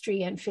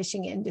industry and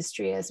fishing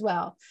industry as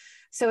well.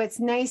 So it's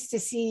nice to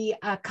see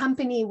a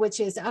company which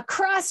is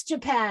across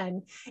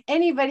Japan,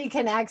 anybody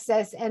can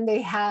access, and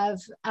they have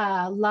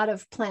a lot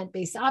of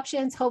plant-based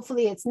options.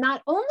 Hopefully it's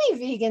not only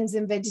vegans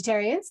and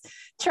vegetarians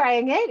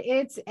trying it,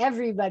 it's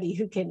everybody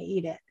who can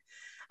eat it.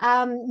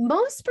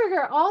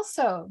 Mosburger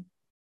also,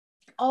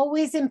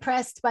 always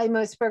impressed by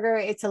Mosburger.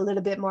 It's a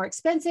little bit more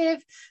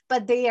expensive,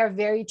 but they are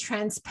very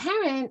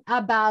transparent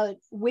about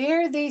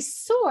where they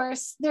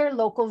source their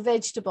local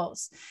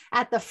vegetables.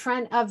 At the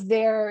front of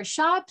their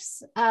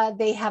shops,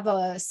 they have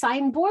a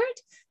signboard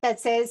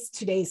that says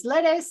today's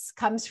lettuce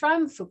comes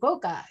from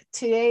Fukuoka,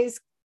 today's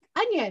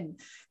onion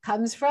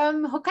comes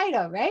from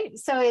Hokkaido, right?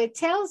 So it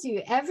tells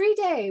you every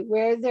day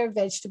where their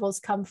vegetables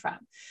come from.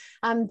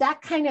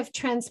 That kind of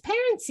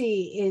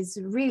transparency is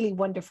really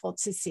wonderful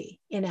to see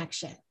in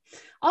action.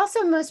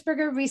 Also,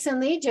 Mosburger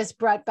recently just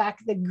brought back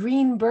the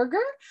green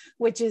burger,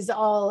 which is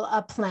all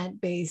a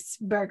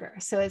plant-based burger.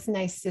 So it's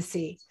nice to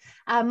see.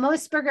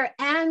 Mosburger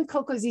and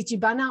Coco's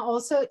Ichibana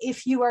also,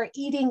 if you are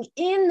eating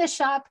in the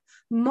shop,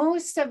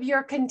 most of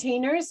your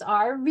containers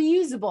are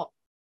reusable.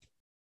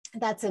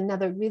 That's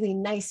another really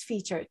nice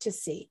feature to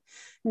see,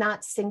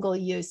 not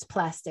single-use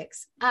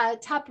plastics.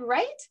 Top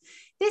right,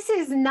 this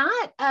is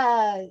not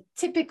a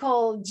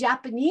typical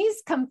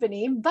Japanese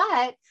company,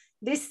 but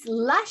this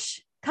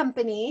Lush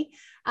company,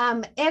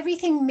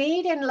 everything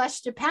made in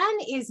Lush Japan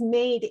is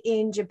made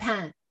in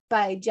Japan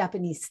by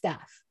Japanese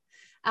staff.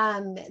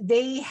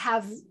 They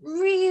have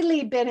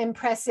really been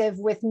impressive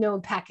with no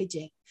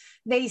packaging.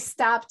 They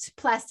stopped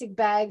plastic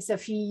bags a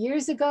few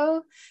years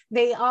ago.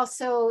 They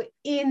also,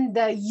 in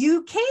the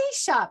UK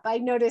shop, I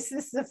noticed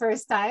this the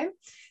first time,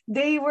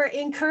 they were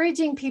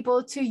encouraging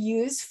people to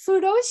use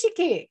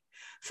furoshiki.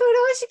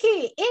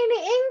 Furoshiki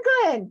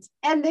in England,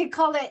 and they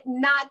call it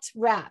knot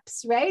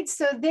wraps, right?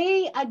 So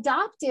they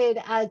adopted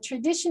a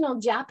traditional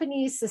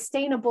Japanese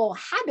sustainable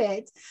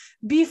habit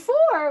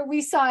before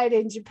we saw it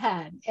in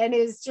Japan, and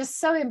it's just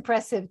so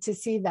impressive to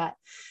see that.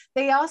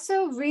 They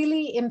also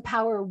really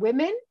empower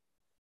women.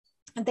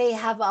 They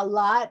have a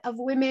lot of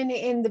women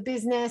in the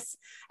business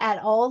at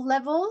all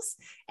levels.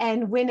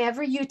 And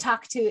whenever you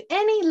talk to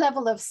any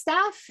level of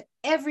staff,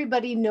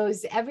 everybody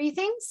knows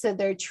everything. So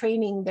they're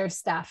training their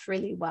staff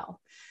really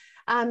well.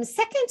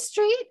 Second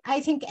Street,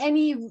 I think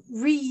any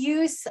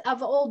reuse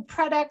of old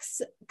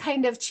products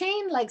kind of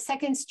chain like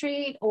Second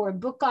Street or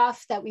Book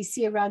Off that we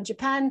see around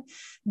Japan,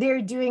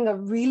 they're doing a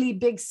really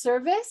big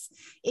service.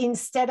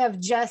 Instead of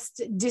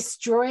just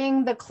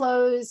destroying the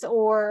clothes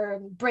or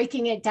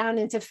breaking it down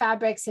into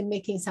fabrics and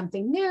making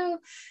something new,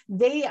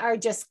 they are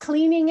just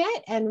cleaning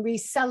it and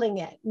reselling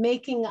it,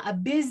 making a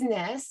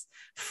business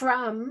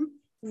from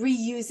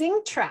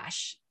reusing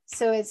trash.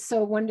 So it's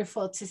so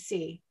wonderful to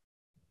see.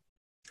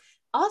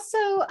 Also,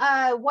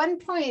 one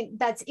point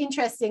that's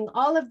interesting,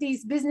 all of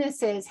these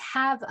businesses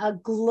have a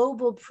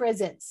global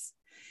presence.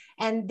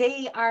 And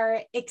they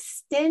are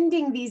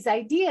extending these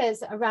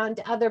ideas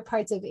around other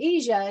parts of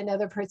Asia and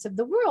other parts of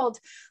the world,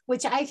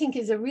 which I think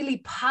is a really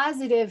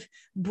positive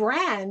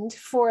brand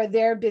for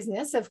their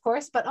business, of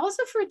course, but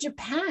also for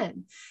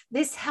Japan.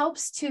 This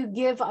helps to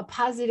give a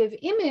positive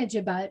image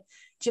about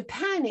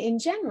Japan in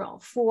general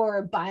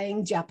for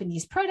buying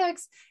Japanese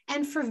products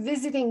and for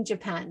visiting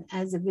Japan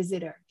as a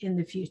visitor in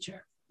the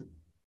future.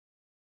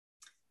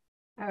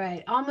 All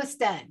right, almost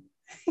done.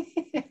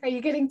 Are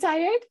you getting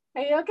tired?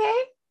 Are you okay?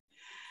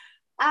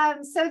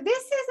 So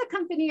this is a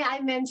company I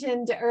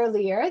mentioned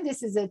earlier.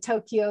 This is a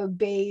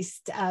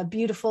Tokyo-based,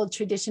 beautiful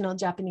traditional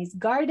Japanese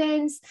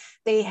gardens.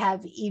 They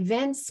have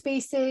event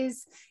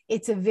spaces.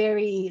 It's a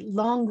very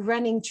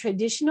long-running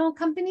traditional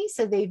company.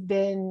 So they've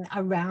been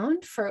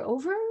around for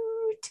over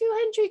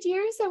 200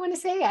 years, I want to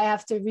say. I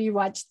have to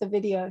rewatch the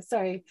video,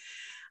 sorry.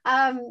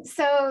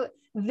 So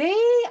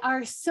they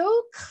are so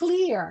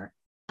clear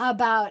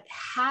about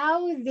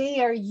how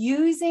they are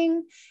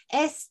using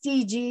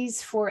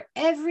SDGs for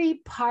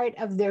every part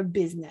of their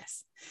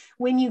business.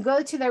 When you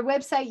go to their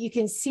website, you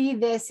can see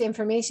this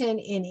information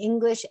in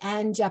English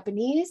and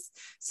Japanese.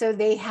 So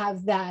they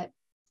have that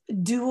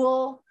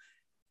dual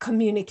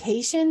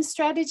communication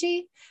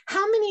strategy.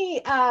 How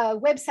many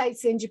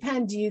websites in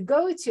Japan do you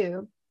go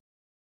to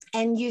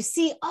and you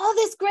see all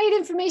this great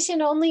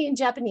information only in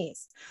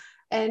Japanese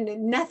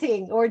and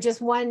nothing, or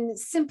just one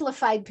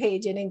simplified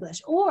page in English,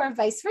 or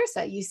vice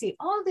versa? You see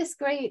all this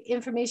great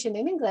information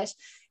in English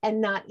and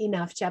not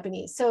enough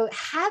Japanese. So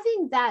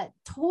having that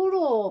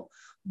total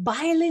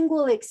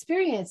bilingual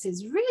experience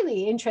is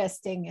really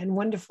interesting and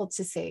wonderful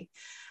to see.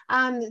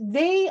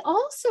 They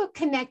also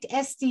connect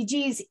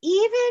SDGs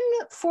even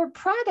for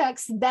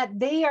products that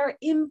they are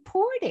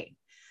importing.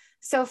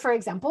 So for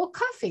example,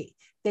 coffee.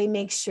 They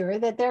make sure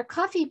that their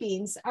coffee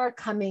beans are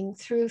coming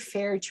through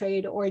fair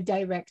trade or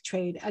direct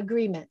trade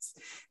agreements.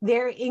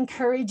 They're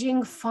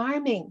encouraging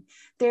farming.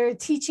 They're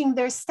teaching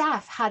their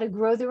staff how to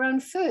grow their own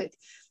food.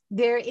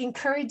 They're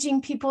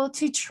encouraging people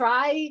to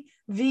try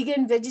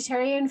vegan,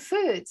 vegetarian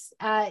foods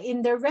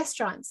in their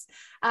restaurants.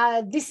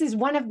 This is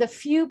one of the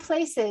few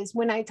places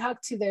when I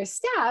talked to their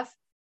staff,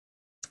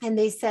 and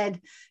they said,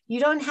 you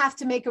don't have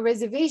to make a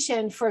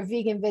reservation for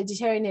vegan,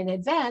 vegetarian in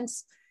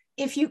advance.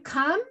 If you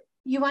come,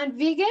 you want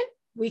vegan,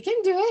 we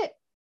can do it.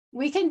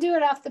 We can do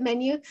it off the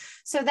menu.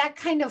 So that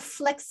kind of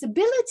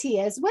flexibility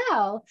as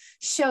well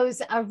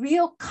shows a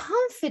real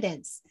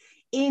confidence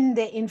in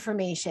the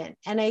information.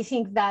 And I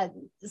think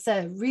that's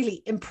a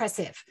really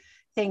impressive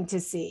thing to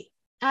see.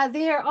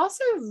 They are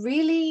also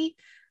really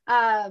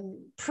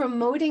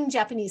promoting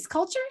Japanese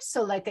culture.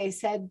 So like I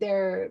said,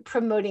 they're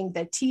promoting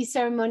the tea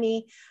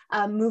ceremony,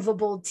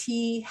 movable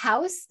tea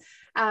house.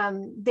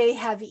 They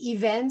have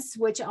events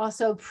which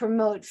also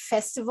promote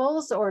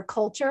festivals or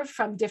culture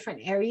from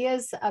different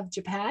areas of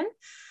Japan.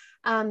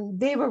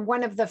 They were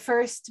one of the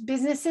first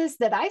businesses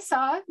that I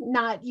saw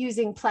not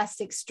using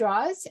plastic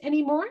straws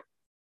anymore.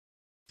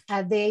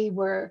 They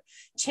were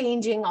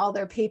changing all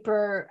their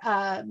paper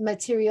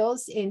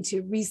materials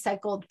into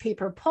recycled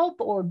paper pulp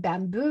or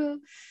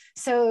bamboo.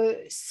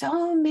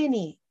 So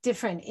many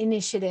different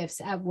initiatives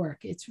at work.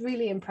 It's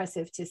really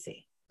impressive to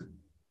see.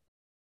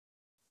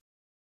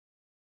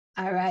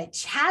 All right,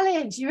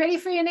 challenge. You ready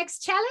for your next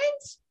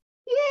challenge?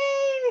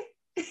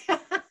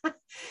 Yay!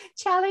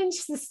 Challenge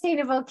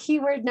sustainable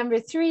keyword number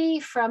 3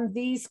 from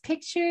these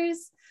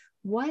pictures.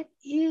 What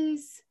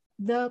is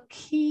the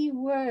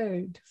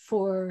keyword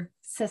for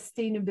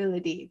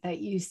sustainability that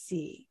you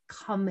see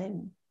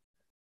common?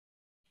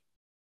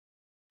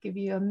 Give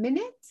you a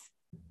minute.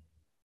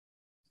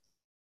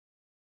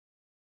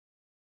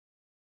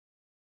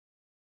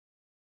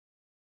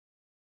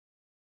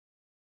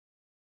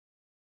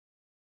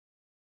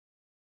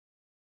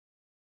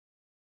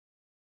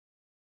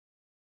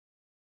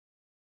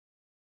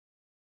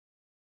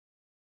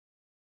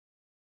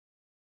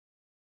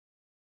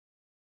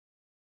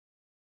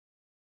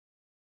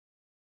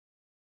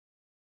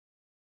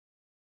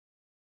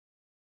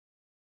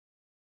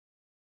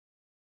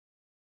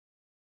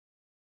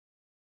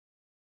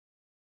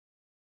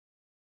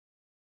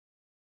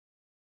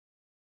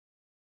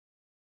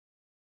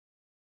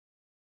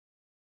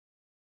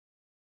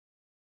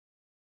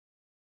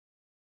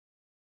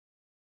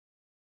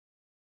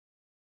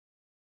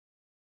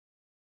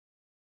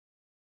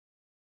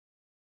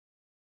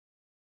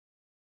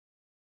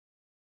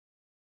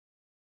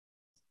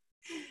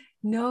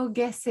 No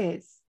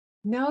guesses.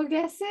 No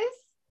guesses?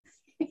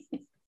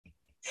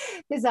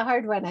 This is a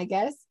hard one, I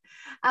guess.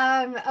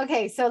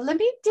 Okay, so let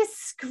me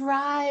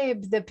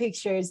describe the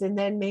pictures and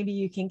then maybe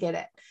you can get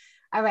it.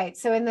 All right,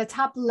 so in the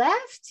top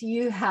left,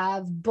 you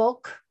have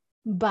bulk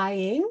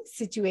buying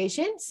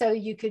situation. So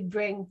you could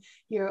bring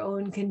your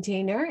own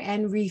container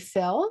and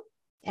refill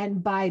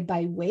and buy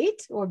by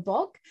weight or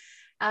bulk.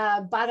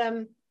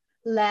 Bottom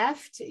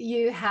left,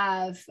 you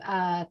have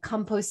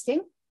composting,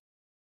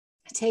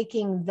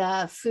 taking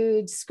the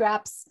food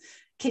scraps,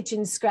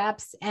 kitchen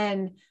scraps,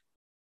 and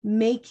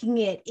making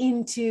it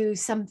into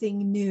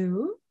something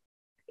new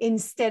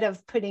instead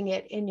of putting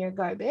it in your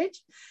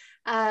garbage.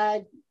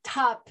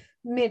 top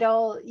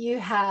middle, you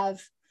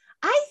have,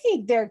 I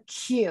think they're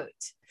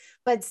cute,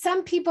 but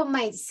some people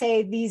might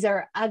say these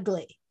are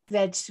ugly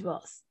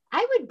vegetables.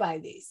 I would buy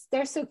these.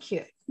 They're so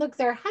cute. Look,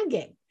 they're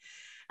hugging.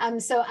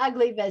 So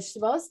ugly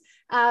vegetables.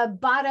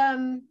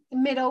 Bottom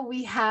middle,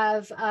 we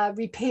have a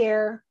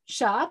repair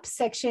shop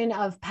section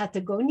of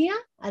Patagonia,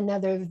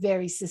 another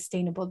very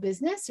sustainable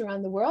business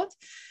around the world.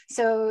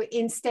 So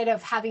instead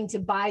of having to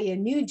buy a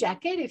new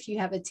jacket, if you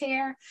have a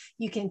tear,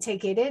 you can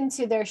take it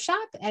into their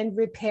shop and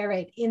repair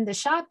it in the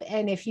shop.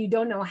 And if you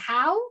don't know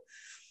how,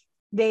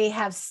 they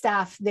have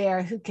staff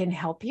there who can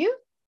help you.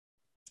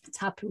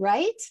 Top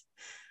right.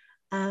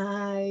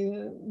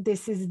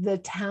 This is the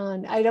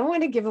town. I don't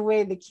want to give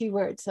away the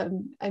keywords,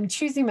 so I'm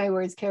choosing my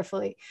words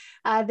carefully.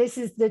 This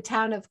is the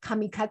town of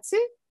Kamikatsu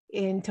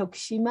in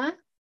Tokushima.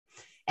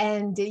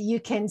 And you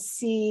can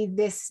see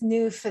this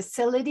new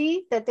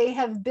facility that they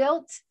have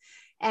built,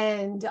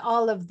 and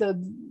all of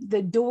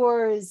the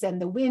doors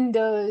and the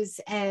windows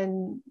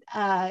and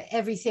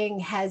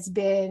everything has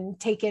been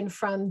taken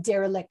from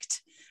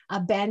derelict,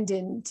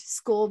 abandoned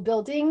school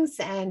buildings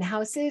and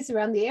houses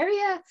around the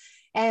area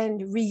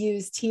and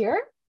reused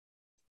here.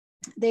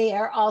 They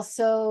are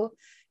also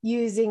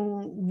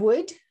using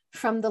wood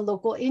from the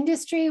local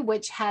industry,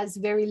 which has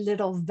very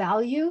little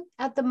value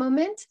at the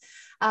moment.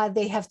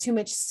 They have too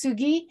much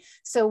sugi.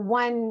 So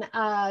one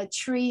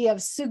tree of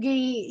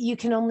sugi, you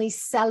can only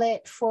sell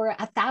it for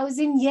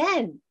 1,000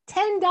 yen,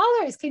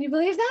 $10. Can you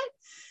believe that?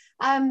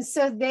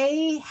 So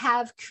they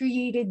have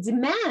created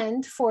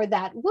demand for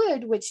that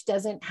wood, which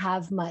doesn't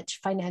have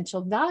much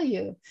financial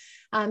value,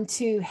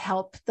 to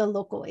help the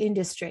local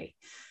industry.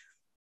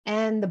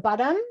 And the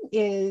bottom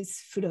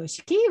is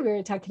furoshiki. We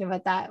were talking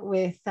about that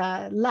with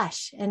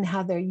Lush and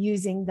how they're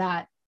using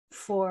that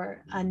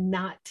for a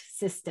knot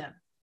system.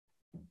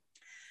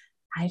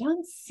 I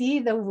don't see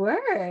the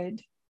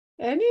word.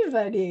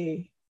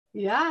 Anybody?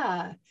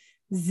 Yeah,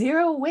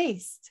 zero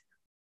waste.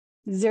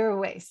 Zero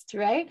waste,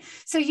 right?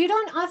 So you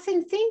don't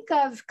often think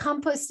of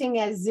composting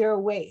as zero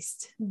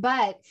waste,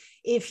 but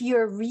if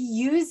you're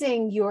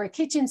reusing your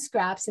kitchen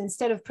scraps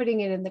instead of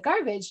putting it in the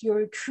garbage,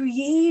 you're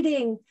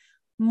creating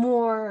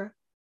more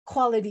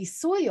quality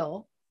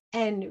soil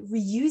and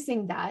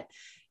reusing that.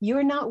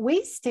 You're not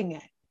wasting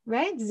it,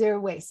 right? Zero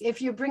waste.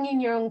 If you're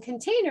bringing your own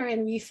container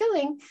and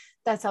refilling,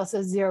 that's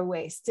also zero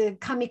waste.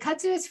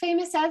 Kamikatsu is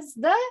famous as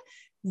the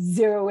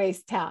zero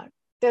waste town.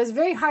 That was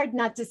very hard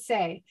not to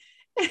say.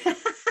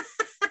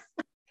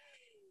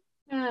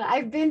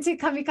 I've been to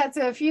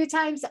Kamikatsu a few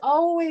times,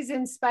 always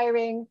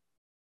inspiring,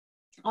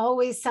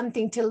 always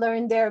something to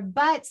learn there,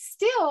 but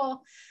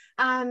still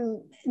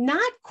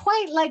not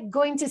quite like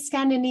going to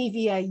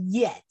Scandinavia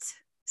yet.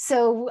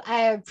 So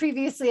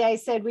previously I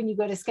said when you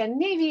go to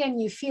Scandinavia and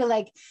you feel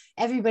like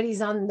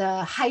everybody's on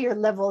the higher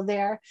level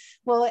there,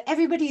 well,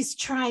 everybody's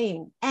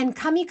trying. And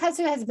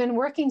Kamikatsu has been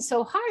working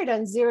so hard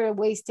on zero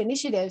waste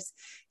initiatives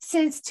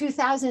since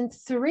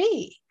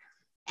 2003.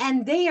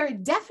 And they are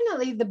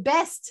definitely the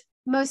best,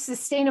 most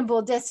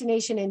sustainable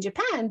destination in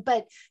Japan,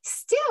 but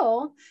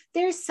still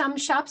there's some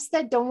shops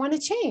that don't want to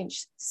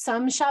change.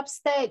 Some shops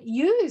that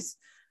use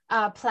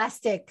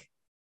plastic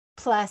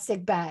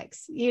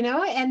bags, you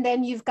know, and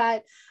then you've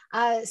got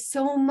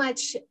so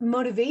much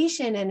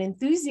motivation and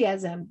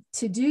enthusiasm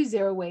to do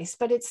zero waste,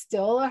 but it's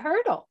still a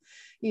hurdle.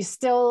 You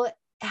still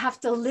have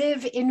to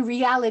live in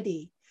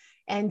reality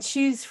and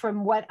choose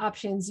from what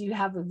options you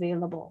have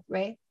available,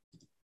 right?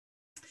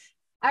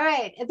 All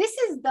right, this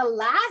is the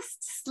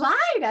last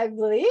slide, I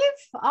believe,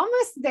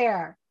 almost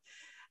there.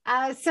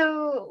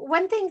 So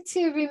one thing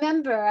to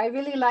remember, I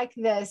really like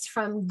this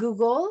from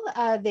Google.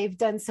 They've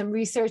done some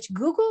research.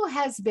 Google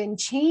has been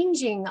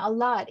changing a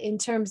lot in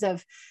terms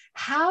of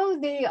how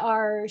they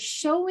are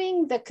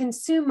showing the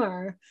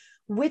consumer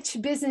which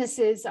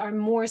businesses are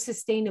more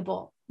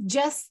sustainable.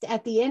 Just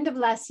at the end of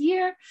last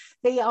year,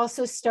 they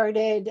also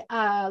started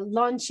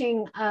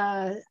launching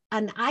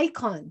an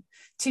icon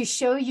to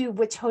show you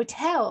which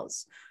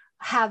hotels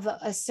have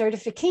a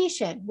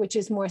certification which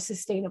is more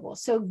sustainable.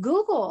 So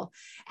Google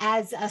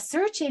as a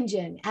search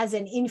engine, as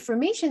an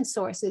information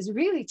source is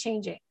really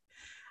changing.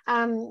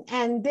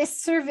 And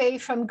this survey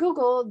from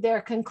Google,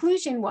 their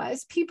conclusion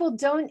was people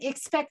don't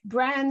expect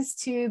brands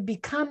to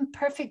become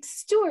perfect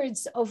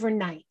stewards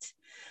overnight,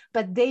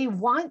 but they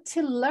want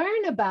to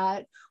learn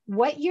about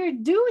what you're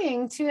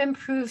doing to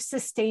improve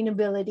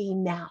sustainability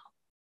now.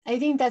 I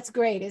think that's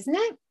great, isn't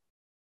it?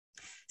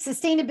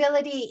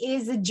 Sustainability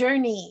is a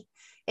journey.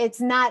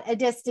 It's not a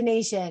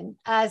destination.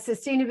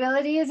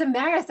 Sustainability is a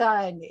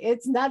marathon.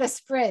 It's not a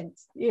sprint,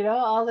 you know,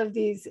 all of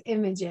these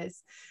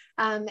images.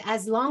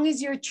 As long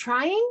as you're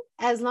trying,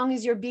 as long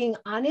as you're being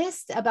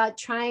honest about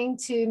trying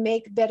to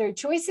make better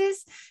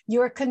choices,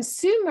 your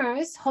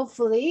consumers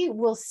hopefully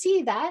will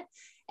see that,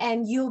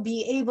 and you'll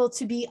be able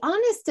to be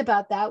honest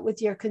about that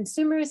with your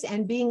consumers.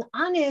 And being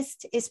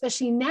honest,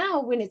 especially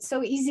now when it's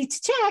so easy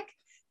to check,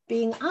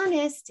 being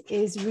honest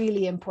is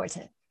really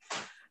important.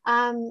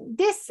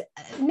 This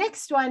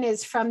next one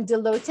is from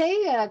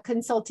Deloitte, a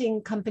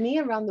consulting company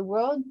around the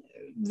world,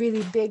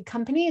 really big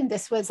company, and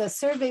this was a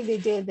survey they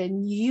did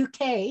in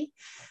UK.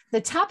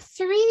 The top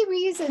 3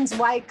 reasons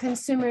why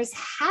consumers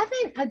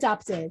haven't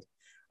adopted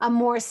a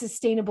more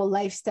sustainable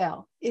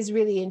lifestyle is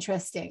really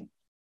interesting.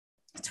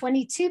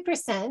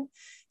 22%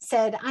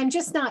 said, I'm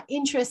just not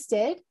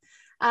interested.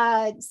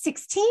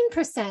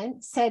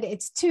 16% said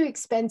it's too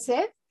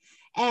expensive.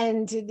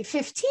 And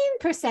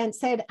 15%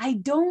 said, I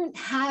don't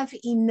have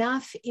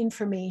enough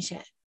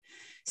information.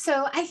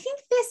 So I think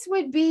this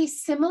would be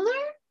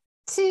similar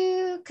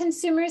to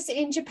consumers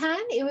in Japan.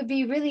 It would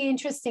be really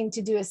interesting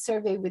to do a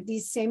survey with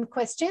these same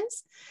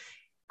questions.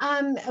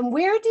 And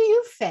where do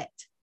you fit?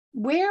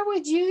 Where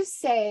would you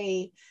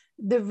say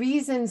the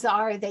reasons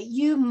are that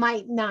you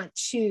might not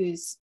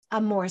choose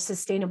a more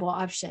sustainable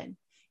option?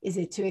 Is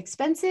it too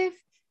expensive?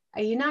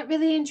 Are you not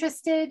really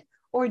interested?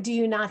 Or do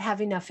you not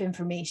have enough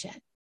information?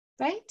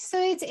 Right? So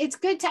it's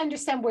good to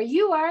understand where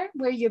you are,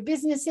 where your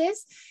business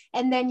is,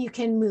 and then you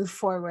can move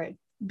forward,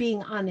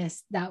 being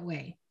honest that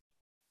way.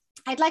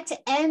 I'd like to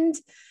end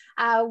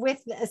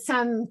with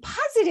some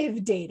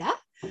positive data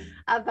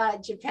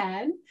about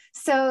Japan.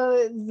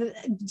 So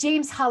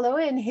James Hollow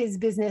and his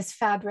business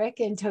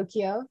Fabric in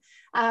Tokyo,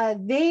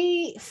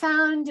 they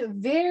found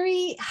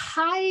very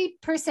high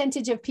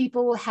percentage of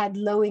people had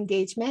low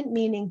engagement,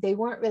 meaning they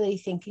weren't really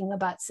thinking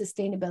about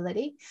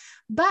sustainability.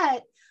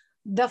 But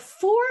the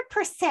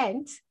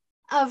 4%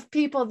 of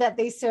people that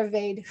they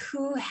surveyed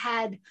who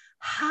had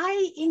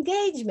high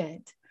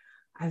engagement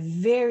are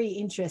very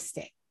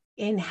interesting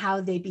in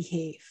how they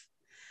behave.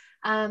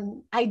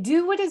 I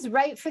do what is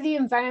right for the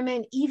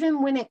environment,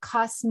 even when it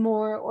costs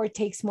more or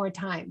takes more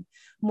time,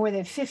 more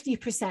than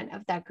 50%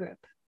 of that group.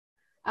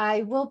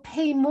 I will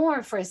pay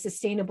more for a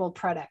sustainable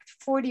product,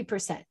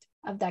 40%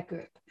 of that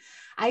group.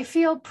 I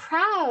feel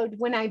proud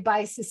when I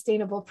buy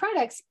sustainable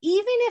products,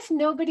 even if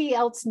nobody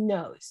else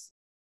knows.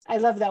 I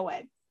love that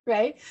one,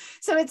 right?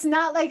 So it's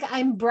not like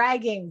I'm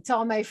bragging to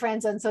all my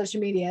friends on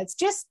social media. It's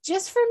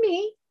just for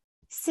me,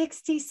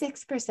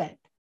 66%.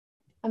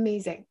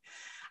 Amazing.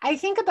 I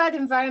think about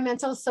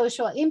environmental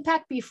social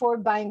impact before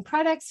buying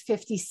products,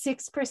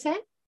 56%.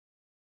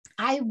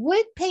 I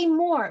would pay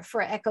more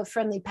for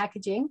eco-friendly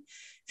packaging,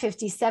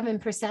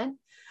 57%.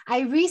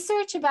 I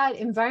research about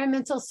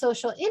environmental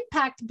social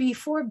impact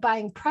before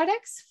buying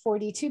products,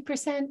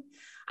 42%.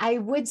 I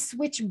would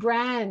switch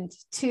brand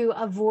to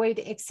avoid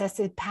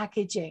excessive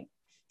packaging,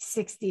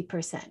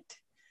 60%.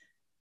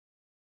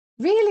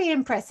 Really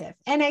impressive.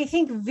 And I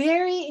think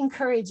very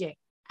encouraging.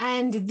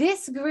 And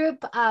this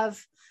group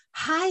of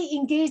high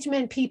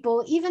engagement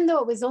people, even though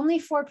it was only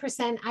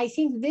 4%, I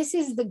think this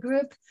is the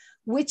group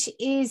which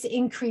is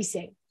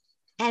increasing.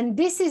 And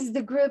this is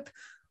the group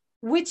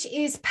which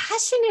is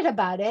passionate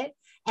about it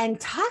and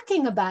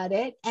talking about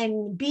it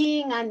and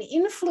being an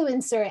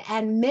influencer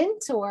and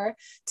mentor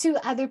to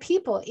other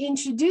people,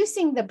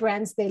 introducing the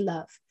brands they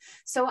love.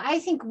 So I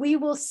think we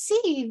will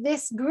see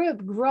this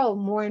group grow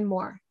more and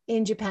more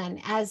in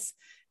Japan as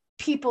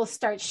people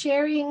start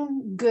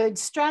sharing good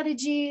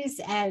strategies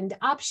and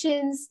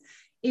options.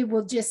 It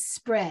will just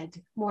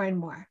spread more and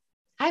more.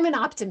 I'm an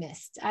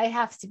optimist. I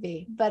have to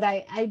be, but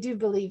I do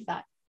believe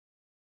that.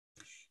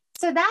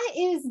 So that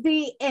is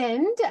the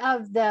end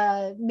of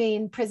the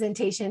main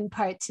presentation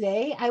part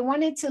today. I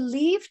wanted to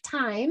leave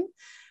time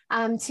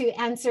to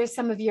answer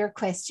some of your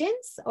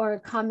questions or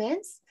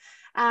comments.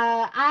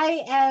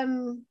 I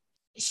am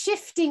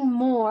shifting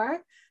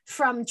more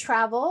from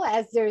travel,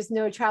 as there's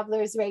no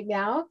travelers right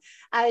now,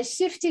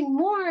 shifting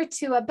more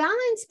to a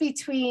balance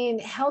between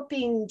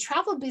helping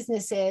travel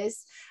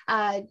businesses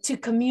to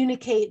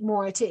communicate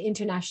more to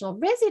international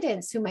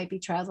residents who might be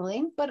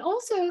traveling, but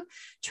also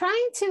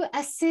trying to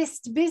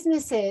assist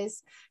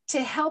businesses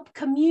to help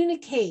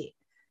communicate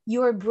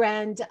your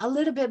brand a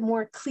little bit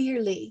more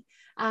clearly,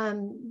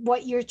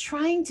 what you're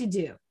trying to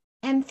do.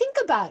 And think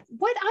about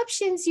what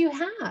options you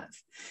have.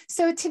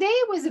 So today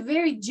was a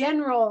very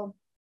general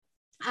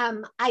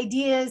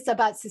ideas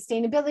about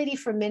sustainability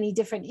for many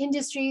different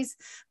industries.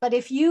 But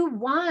if you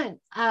want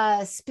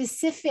a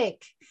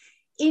specific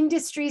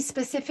industry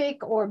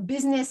specific or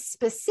business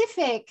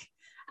specific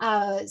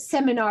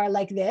seminar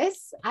like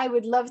this, I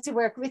would love to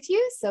work with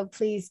you. So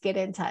please get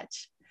in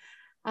touch.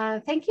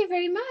 Thank you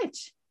very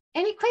much.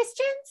 Any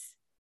questions?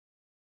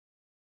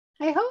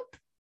 I hope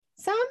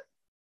some.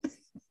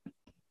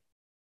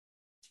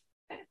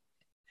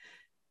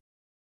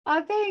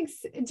 Oh,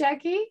 thanks,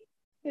 Jackie.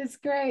 It's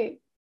great.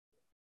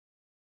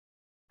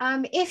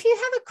 If you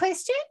have a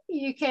question,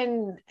 you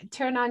can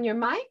turn on your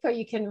mic or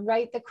you can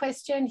write the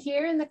question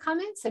here in the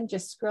comments. I'm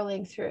just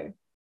scrolling through.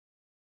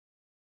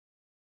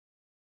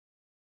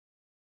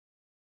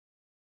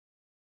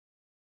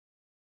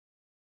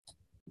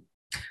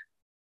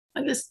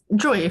 I guess,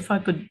 Joy, if I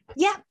could.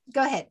 Yeah,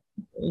 go ahead.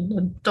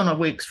 Donna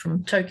Weeks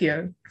from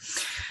Tokyo.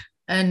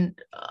 And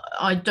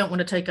I don't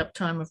want to take up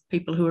time of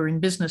people who are in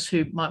business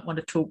who might want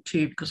to talk to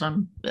you because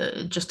I'm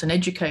just an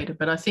educator.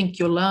 But I think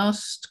your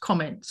last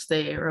comments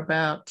there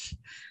about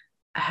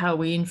how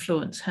we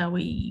influence, how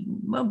we,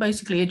 well,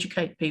 basically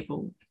educate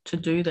people to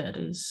do that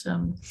is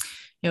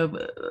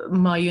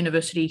my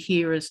university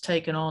here has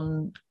taken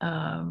on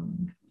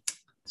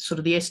sort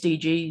of the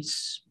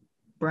SDGs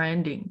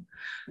branding,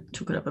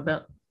 took it up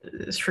about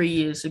 3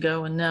 years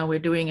ago, and now we're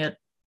doing it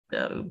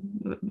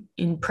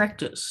in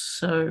practice.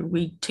 So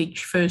we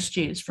teach first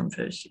years from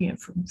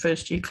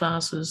first year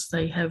classes.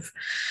 They have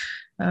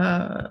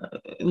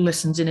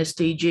lessons in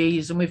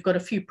SDGs, and we've got a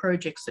few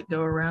projects that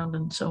go around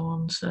and so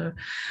on. So,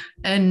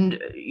 and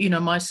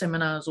my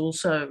seminars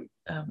also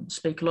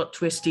speak a lot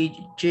to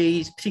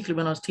SDGs, particularly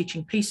when I was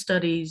teaching peace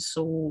studies,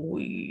 or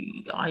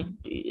I'm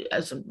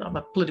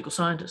a political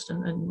scientist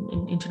and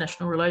in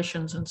international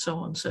relations and so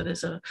on. So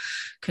there's a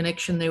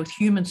connection there with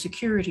human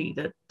security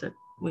that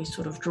we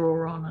sort of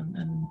draw on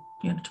and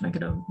to make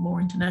it a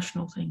more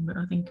international thing. But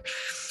I think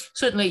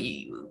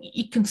certainly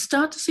you can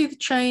start to see the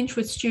change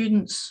with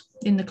students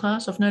in the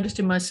class. I've noticed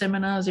in my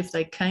seminars, if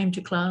they came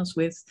to class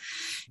with,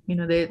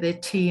 their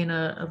tea in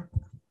a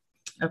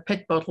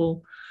PET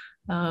bottle,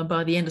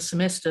 by the end of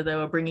semester, they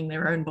were bringing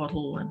their own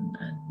bottle,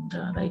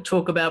 and they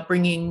talk about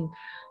bringing,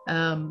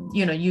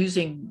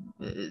 using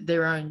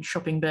their own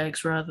shopping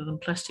bags rather than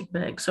plastic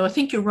bags. So I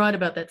think you're right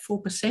about that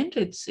 4%.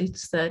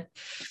 It's that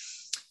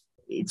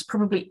it's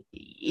probably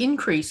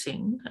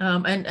increasing,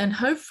 and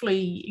hopefully,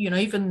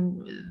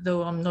 even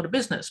though I'm not a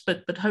business,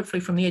 but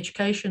hopefully from the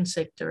education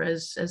sector,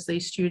 as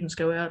these students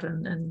go out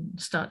and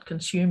start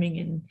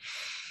consuming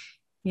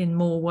in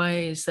more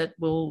ways, that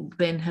will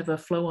then have a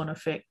flow-on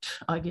effect,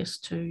 I guess,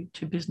 to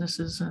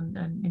businesses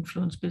and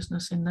influence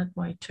business in that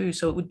way too.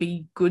 So it would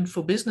be good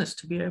for business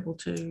to be able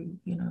to,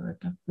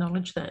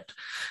 acknowledge that.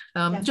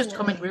 Just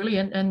comment really,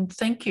 and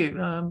thank you.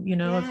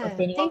 I've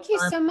been thank you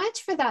so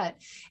much for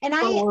that. And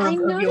I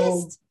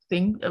noticed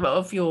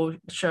of your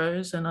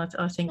shows, and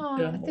I think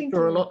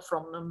draw a lot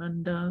from them,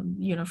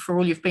 and for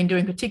all you've been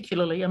doing,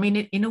 particularly. I mean,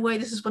 in a way,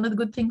 this is one of the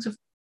good things of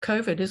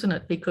COVID, isn't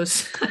it?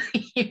 Because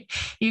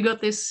you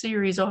got this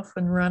series off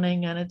and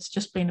running, and it's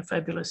just been a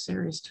fabulous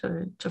series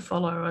to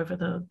follow over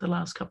the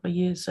last couple of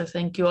years. So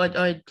thank you.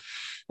 I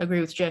agree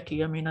with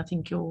Jackie. I mean, I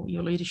think your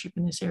leadership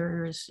in this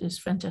area is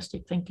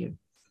fantastic. Thank you.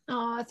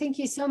 Oh, thank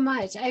you so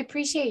much. I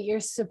appreciate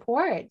your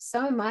support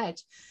so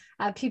much.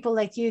 People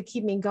like you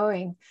keep me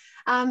going.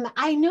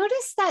 I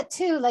noticed that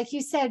too, like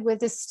you said, with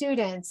the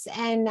students.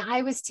 And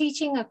I was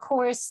teaching a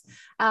course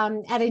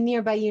at a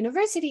nearby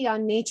university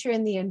on nature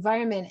and the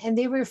environment. And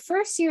they were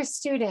first year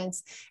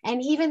students.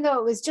 And even though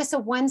it was just a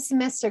 1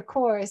 semester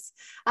course,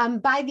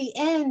 by the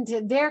end,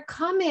 their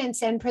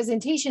comments and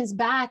presentations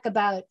back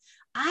about,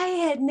 I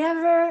had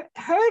never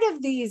heard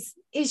of these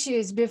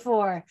issues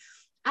before.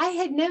 I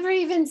had never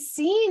even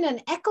seen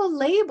an eco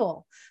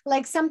label,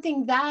 like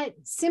something that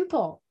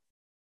simple.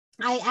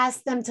 I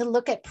asked them to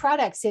look at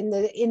products in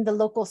the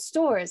local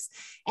stores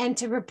and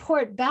to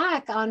report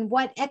back on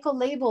what eco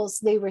labels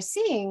they were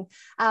seeing,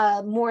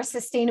 more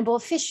sustainable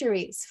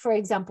fisheries, for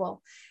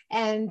example.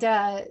 And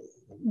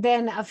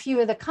then a few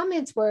of the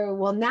comments were,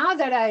 well, now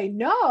that I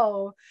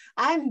know,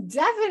 I'm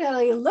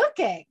definitely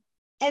looking.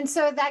 And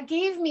so that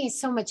gave me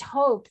so much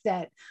hope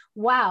that,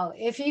 wow,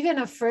 if even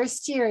a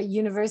first year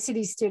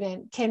university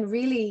student can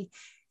really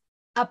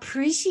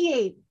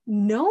appreciate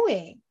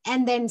knowing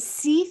and then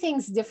see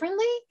things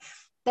differently,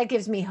 that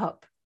gives me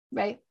hope,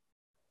 right?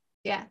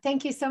 Yeah,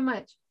 thank you so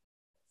much.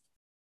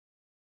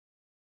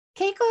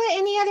 Keiko,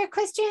 any other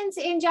questions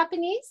in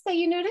Japanese that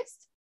you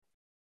noticed?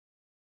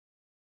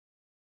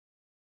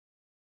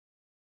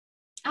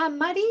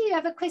 Mari, you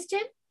have a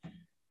question?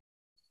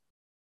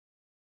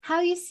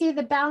 How you see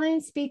the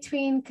balance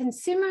between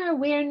consumer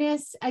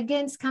awareness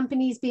against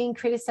companies being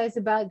criticized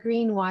about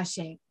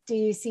greenwashing? Do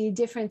you see a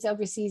difference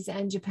overseas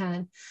and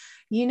Japan?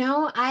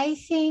 I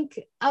think,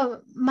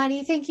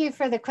 Mari, thank you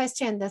for the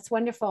question. That's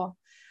wonderful.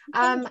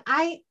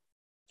 I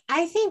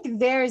think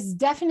there's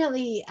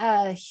definitely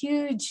a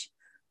huge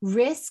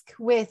risk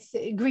with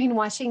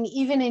greenwashing,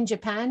 even in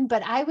Japan,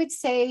 but I would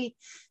say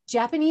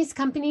Japanese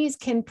companies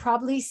can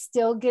probably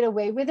still get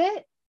away with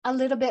it a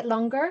little bit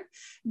longer,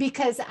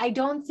 because I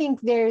don't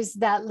think there's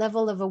that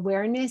level of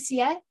awareness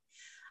yet.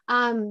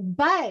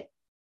 But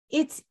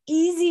it's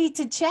easy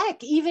to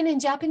check. Even in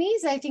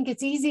Japanese, I think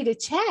it's easy to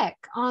check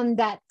on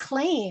that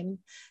claim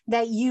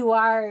that you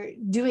are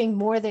doing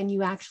more than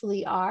you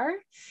actually are.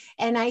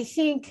 And I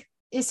think,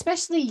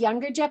 especially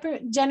younger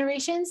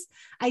generations,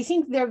 I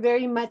think they're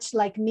very much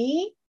like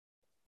me,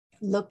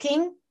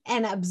 looking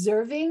and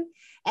observing.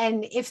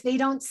 And if they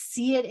don't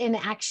see it in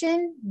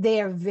action, they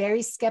are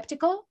very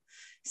skeptical.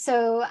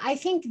 So I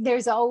think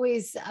there's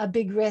always a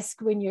big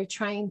risk when you're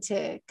trying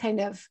to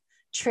kind of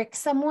trick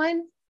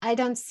someone. I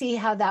don't see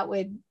how that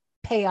would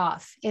pay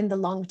off in the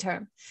long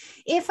term.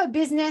 If a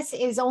business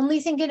is only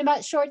thinking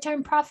about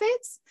short-term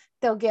profits,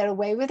 they'll get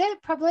away with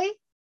it probably.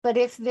 But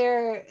if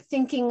they're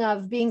thinking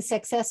of being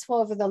successful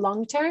over the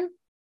long term,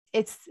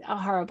 it's a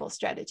horrible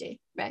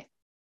strategy, right?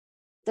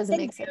 Doesn't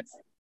make sense.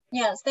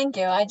 Yes, thank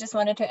you. I just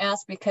wanted to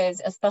ask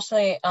because,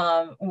 especially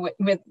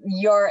with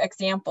your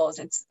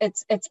examples,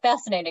 it's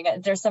fascinating.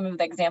 There's some of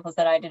the examples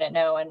that I didn't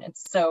know, and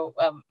it's so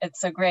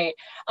great.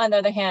 On the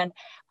other hand,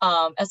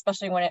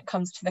 especially when it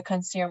comes to the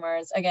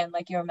consumers, again,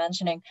 like you were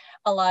mentioning,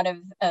 a lot of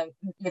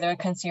either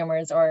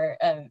consumers or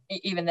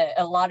even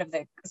a lot of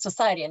the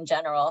society in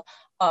general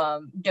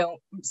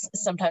don't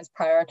sometimes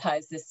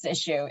prioritize this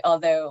issue.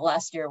 Although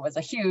last year was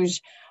a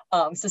huge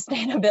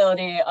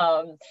sustainability,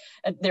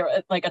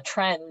 there like a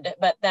trend,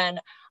 but then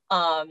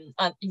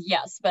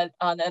yes, but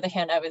on the other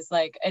hand, I was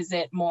like, is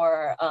it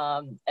more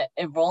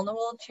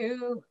vulnerable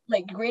to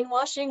like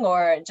greenwashing,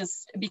 or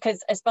just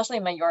because,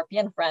 especially my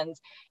European friends,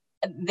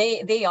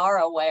 they are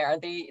aware,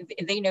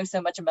 they know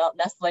so much about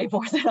Nestle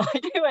more than I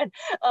do,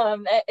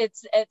 and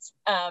it's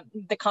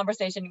the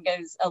conversation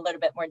goes a little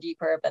bit more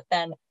deeper, but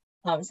then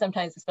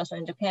sometimes, especially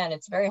in Japan,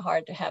 it's very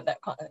hard to have that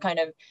kind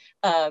of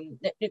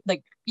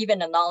like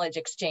even a knowledge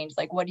exchange.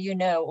 Like, what do you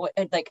know?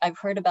 Like, I've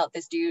heard about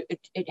this.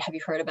 Have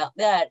you heard about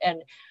that?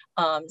 And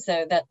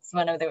so that's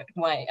one of the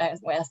why I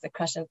asked the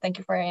question. Thank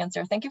you for your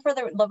answer. Thank you for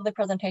the lovely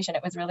presentation.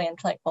 It was really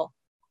insightful.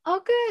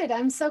 Oh, good.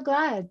 I'm so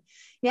glad.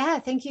 Yeah,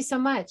 thank you so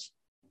much.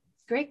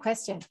 Great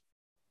question.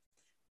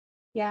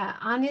 Yeah,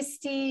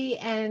 honesty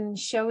and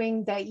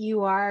showing that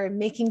you are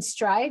making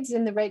strides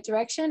in the right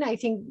direction. I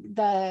think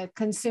the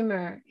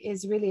consumer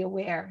is really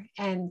aware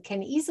and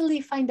can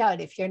easily find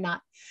out if you're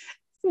not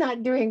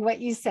doing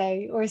what you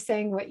say or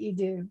saying what you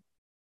do.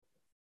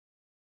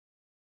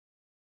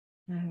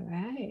 All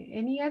right.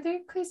 Any other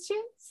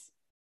questions?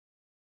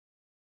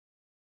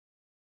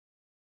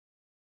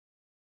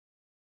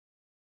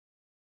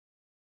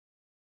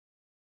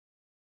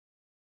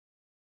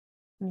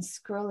 I'm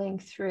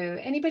scrolling through.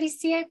 Anybody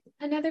see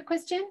another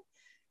question?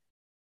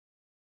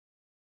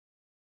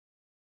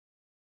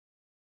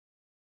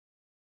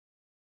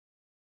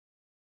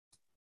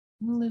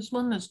 Well, there's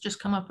one that's just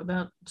come up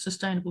about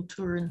sustainable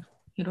tour in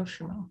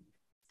Hiroshima.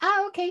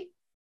 Ah, okay. Do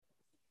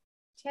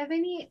you have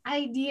any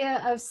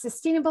idea of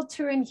sustainable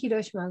tour in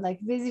Hiroshima, like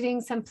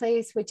visiting some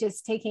place which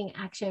is taking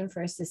action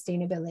for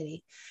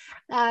sustainability?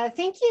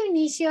 Thank you,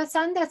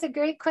 Nishio-san. That's a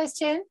great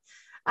question.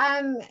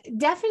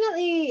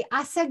 Definitely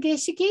Asa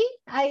Geishiki.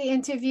 I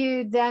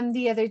interviewed them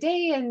the other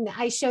day and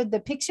I showed the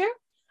picture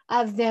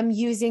of them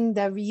using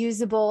the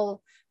reusable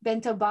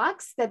bento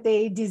box that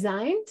they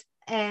designed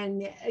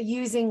and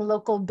using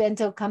local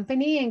bento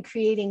company and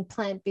creating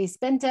plant-based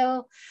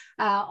bento,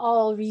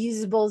 all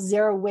reusable,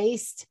 zero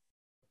waste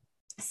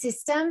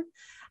system,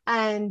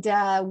 and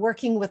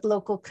working with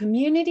local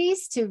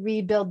communities to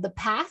rebuild the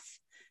path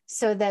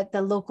so that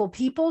the local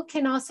people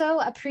can also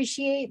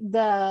appreciate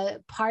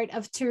the part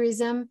of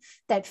tourism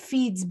that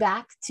feeds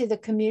back to the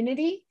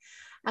community.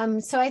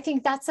 So I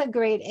think that's a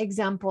great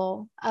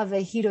example of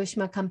a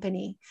Hiroshima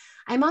company.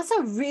 I'm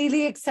also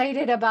really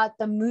excited about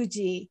the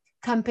Muji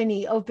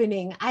company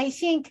opening. I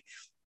think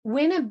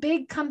when a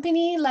big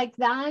company like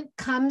that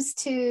comes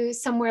to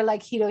somewhere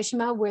like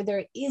Hiroshima, where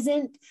there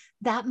isn't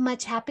that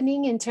much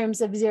happening in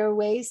terms of zero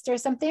waste or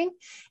something,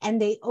 and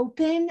they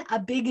open a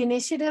big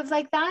initiative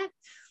like that,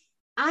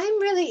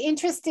 I'm really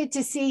interested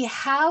to see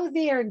how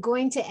they are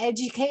going to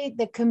educate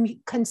the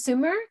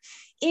consumer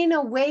in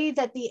a way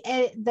that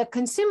the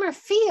consumer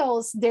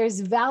feels there's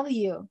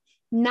value,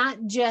 not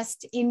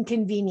just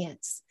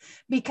inconvenience.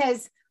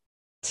 Because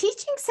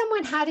teaching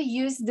someone how to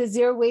use the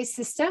zero waste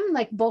system,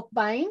 like bulk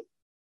buying,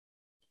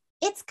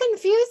 it's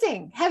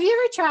confusing. Have you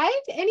ever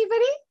tried?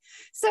 Anybody?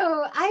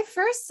 So I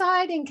first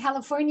saw it in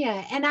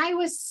California and I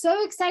was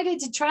so excited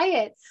to try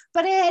it,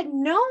 but I had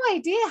no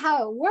idea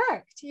how it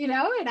worked,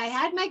 and I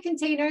had my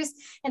containers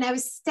and I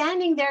was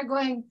standing there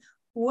going,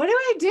 what do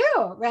I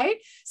do? Right?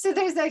 So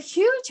there's a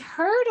huge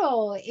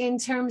hurdle in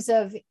terms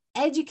of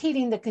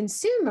educating the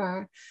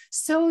consumer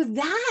so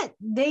that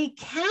they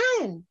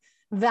can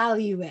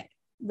value it,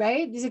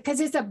 right?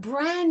 Because it's a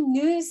brand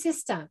new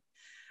system.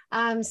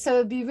 So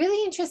it'd be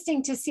really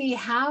interesting to see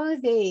how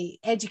they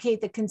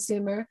educate the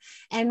consumer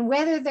and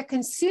whether the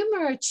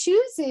consumer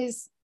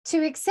chooses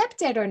to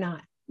accept it or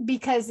not,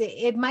 because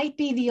it might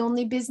be the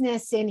only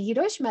business in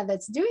Hiroshima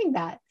that's doing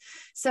that.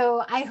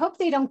 So I hope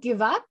they don't give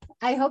up.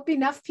 I hope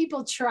enough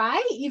people try,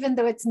 even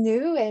though it's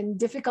new and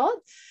difficult.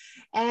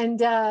 And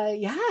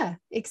yeah,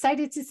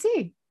 excited to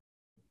see.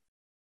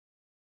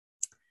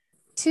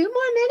 2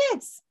 more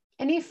minutes.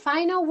 Any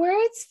final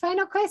words,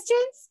 final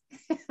questions?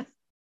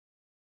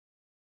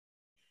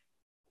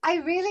 I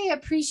really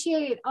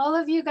appreciate all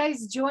of you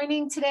guys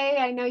joining today.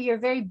 I know you're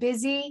very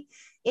busy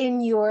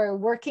in your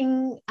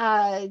working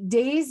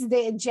days.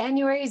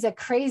 January is a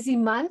crazy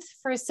month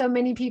for so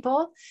many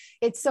people.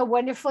 It's so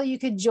wonderful you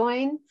could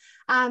join.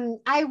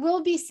 I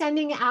will be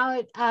sending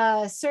out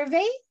a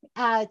survey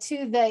to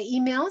the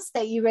emails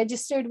that you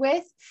registered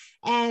with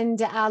and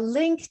a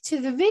link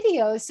to the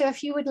video. So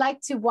if you would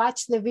like to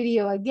watch the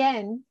video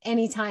again,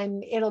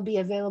 anytime, it'll be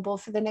available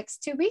for the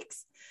next 2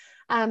 weeks.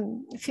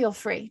 Feel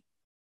free.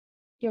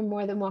 You're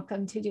more than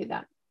welcome to do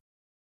that.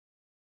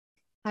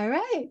 All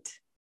right.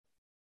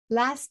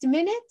 Last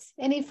minute,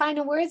 any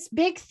final words?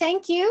 Big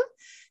thank you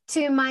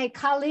to my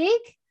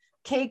colleague,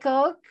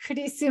 Keiko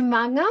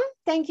Kurisumanga.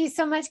 Thank you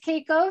so much,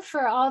 Keiko,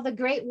 for all the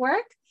great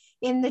work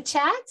in the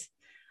chat.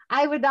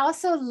 I would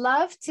also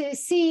love to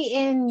see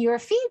in your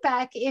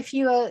feedback if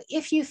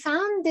you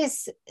found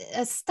this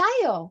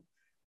style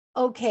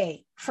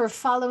okay for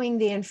following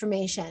the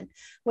information.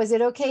 Was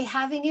it okay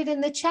having it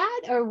in the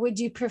chat, or would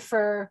you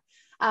prefer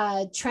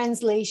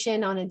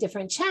translation on a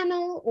different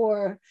channel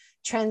or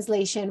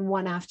translation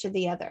one after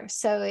the other?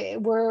 So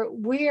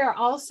we are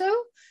also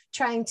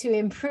trying to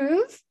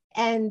improve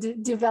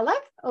and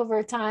develop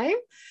over time.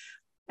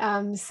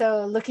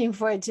 So looking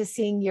forward to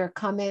seeing your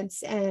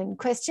comments and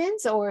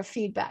questions or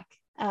feedback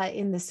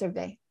in the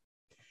survey.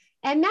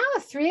 And now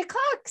 3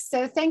 o'clock.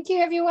 So thank you,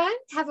 everyone.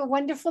 Have a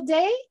wonderful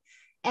day.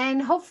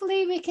 And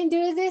hopefully we can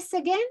do this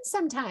again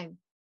sometime.